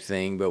type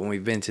thing. But when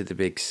we've been to the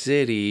big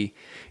city,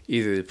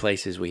 either the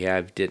places we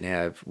have didn't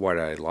have what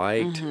I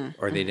liked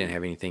or they didn't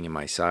have anything in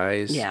my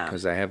size. Yeah.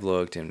 Because I have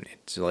looked, and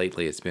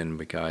lately it's been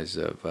because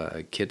of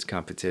kids'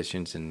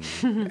 competitions and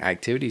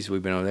activities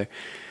we've been over there.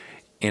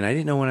 And I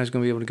didn't know when I was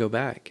going to be able to go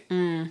back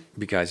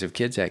because of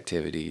kids'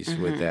 activities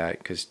with that.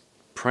 Because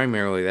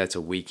primarily that's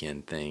a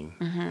weekend thing,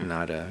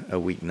 not a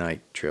weeknight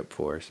trip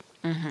for us.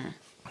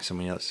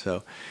 Somebody else.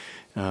 So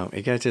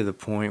it got to the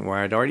point where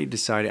I'd already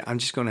decided I'm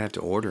just going to have to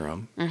order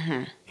them.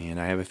 And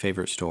I have a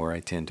favorite store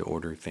I tend to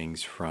order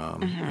things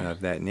from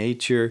of that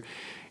nature.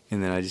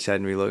 And then I just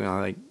happened to be looking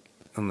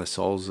on the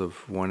soles of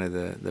one of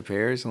the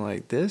pairs. I'm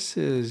like, this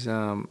is,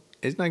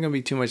 it's not going to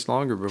be too much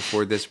longer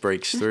before this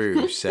breaks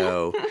through.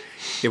 So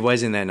it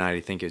wasn't that night.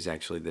 I think it was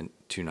actually the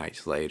 2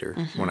 nights later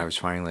when I was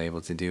finally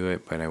able to do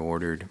it. But I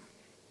ordered,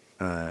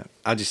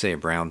 I'll just say a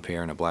brown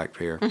pair and a black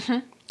pair.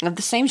 Of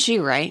the same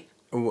shoe, right?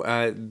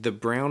 The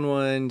brown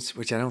ones,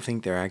 which I don't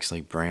think they're actually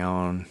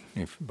brown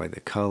by the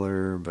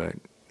color, but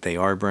they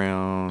are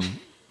brown.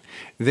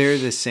 They're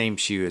the same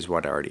shoe as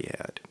what I already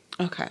had.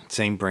 Okay.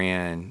 Same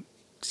brand,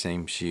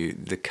 same shoe.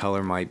 The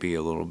color might be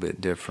a little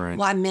bit different.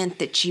 Well, I meant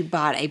that you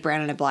bought a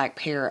brown and a black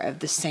pair of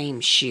the same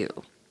shoe.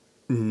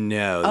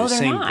 No, the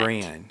same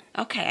brand.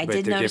 Okay, I but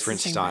did they're notice different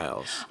the same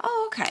styles. Brand.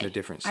 Oh, okay. They're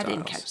different styles. I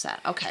didn't catch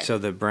that. Okay. So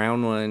the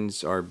brown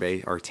ones or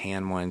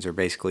tan ones are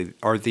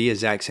the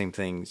exact same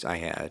things I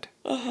had.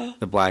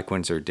 The black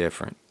ones are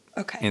different.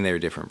 Okay. And they're a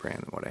different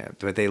brand than what I have,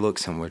 but they look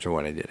similar to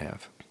what I did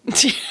have.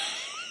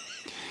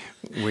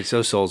 Which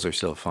those soles are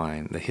still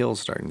fine. The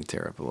heel's starting to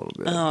tear up a little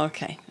bit. Oh,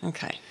 okay.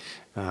 Okay.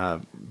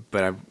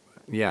 But I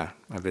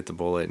bit the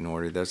bullet and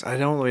ordered those. I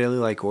don't really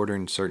like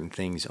ordering certain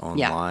things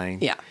online.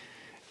 Yeah.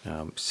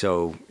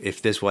 So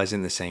if this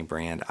wasn't the same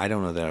brand, I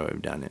don't know that I would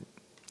have done it.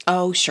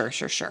 Oh, sure.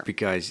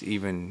 Because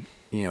even,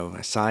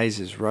 a size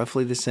is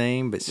roughly the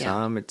same, but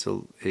some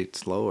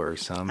it's lower,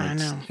 some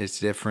it's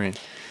different.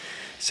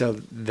 So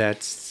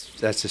that's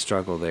the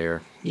struggle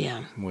there.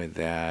 Yeah. With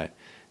that.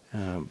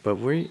 But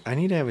I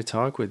need to have a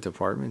talk with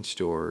department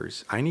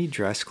stores. I need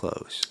dress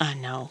clothes. I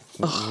know.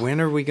 When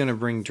are we going to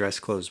bring dress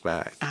clothes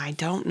back? I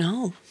don't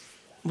know.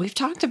 We've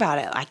talked about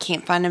it. I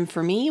can't find them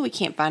for me. We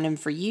can't find them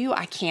for you.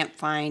 I can't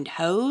find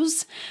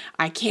hose.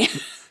 I can't.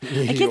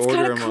 It gets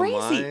kind of crazy.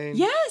 Online?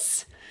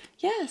 Yes.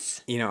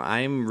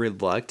 I'm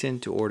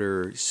reluctant to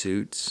order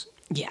suits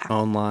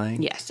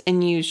online. Yes,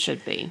 and you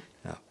should be.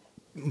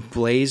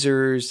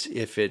 Blazers,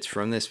 if it's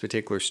from this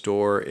particular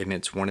store and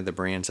it's one of the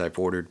brands I've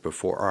ordered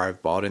before or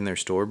I've bought in their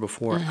store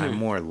before, I'm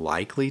more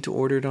likely to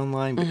order it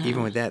online. But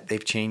even with that,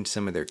 they've changed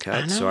some of their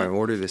cuts. So I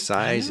order the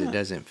size, it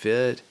doesn't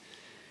fit.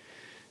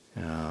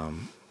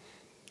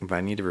 If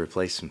I need to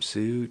replace some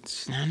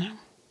suits, I know.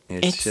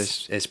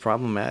 It's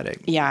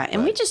problematic. Yeah,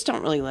 and we just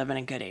don't really live in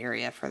a good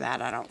area for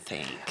that, I don't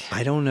think.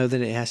 I don't know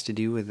that it has to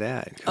do with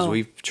that because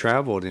we've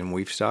traveled and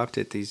we've stopped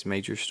at these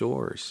major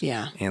stores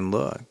and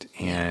looked,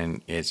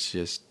 and it's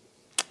just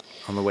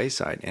on the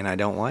wayside, and I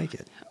don't like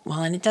it.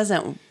 Well, and it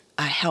doesn't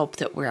help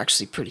that we're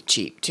actually pretty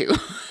cheap, too.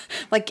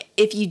 Like,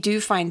 if you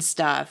do find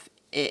stuff,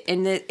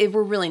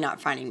 we're really not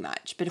finding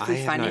much. But if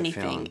we find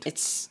anything, found-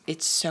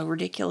 it's so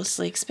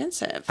ridiculously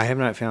expensive. I have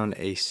not found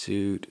a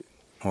suit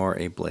or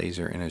a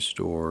blazer in a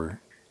store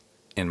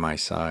in my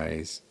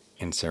size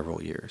in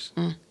several years.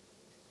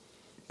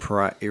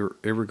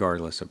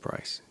 Irregardless of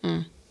price.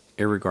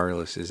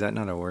 Irregardless, is that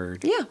not a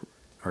word? Yeah.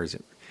 Or is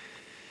it?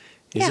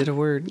 Is it a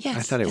word? Yes,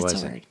 I thought it it's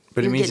wasn't. a word.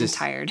 But You're it means getting it's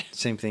tired.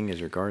 Same thing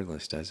as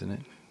regardless, doesn't it?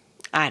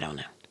 I don't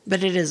know.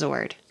 But it is a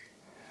word.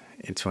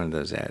 It's one of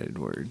those added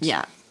words.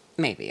 Yeah.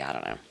 Maybe. I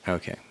don't know.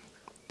 Okay.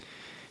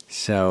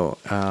 So,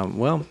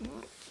 well,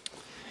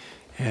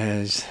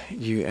 as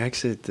you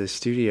exit the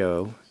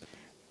studio,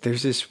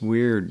 there's this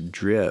weird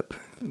drip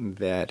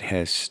that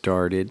has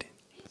started.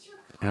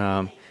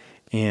 And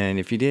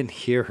if you didn't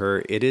hear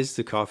her, it is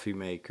the coffee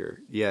maker.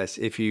 Yes,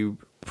 if you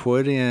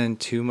put in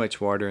too much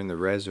water in the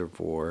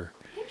reservoir,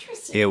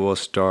 it will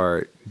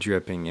start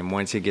dripping. And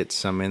once it gets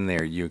some in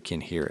there, you can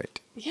hear it.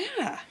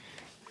 Yeah.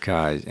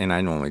 And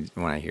I normally,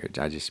 when I hear it,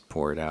 I just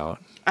pour it out.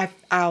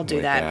 I'll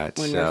do that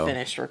when so, we're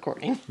finished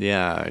recording.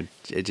 Yeah,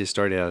 it just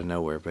started out of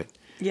nowhere, but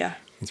yeah,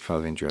 it's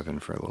probably been dripping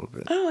for a little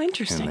bit. Oh,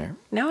 interesting. In there.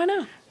 Now I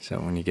know. So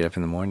when you get up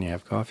in the morning, you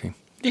have coffee.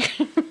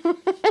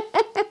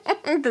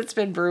 That's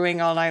been brewing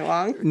all night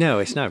long. No,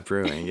 it's not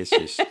brewing. It's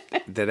just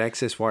that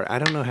excess water. I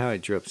don't know how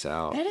it drips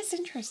out. That is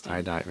interesting.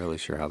 I'm not really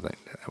sure how that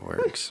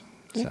works.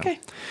 So. Okay.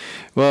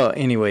 Well,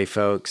 anyway,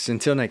 folks,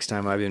 until next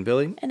time, I've been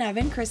Billy. And I've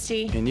been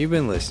Christy. And you've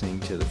been listening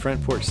to the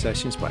Front Porch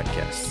Sessions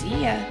podcast.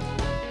 See ya.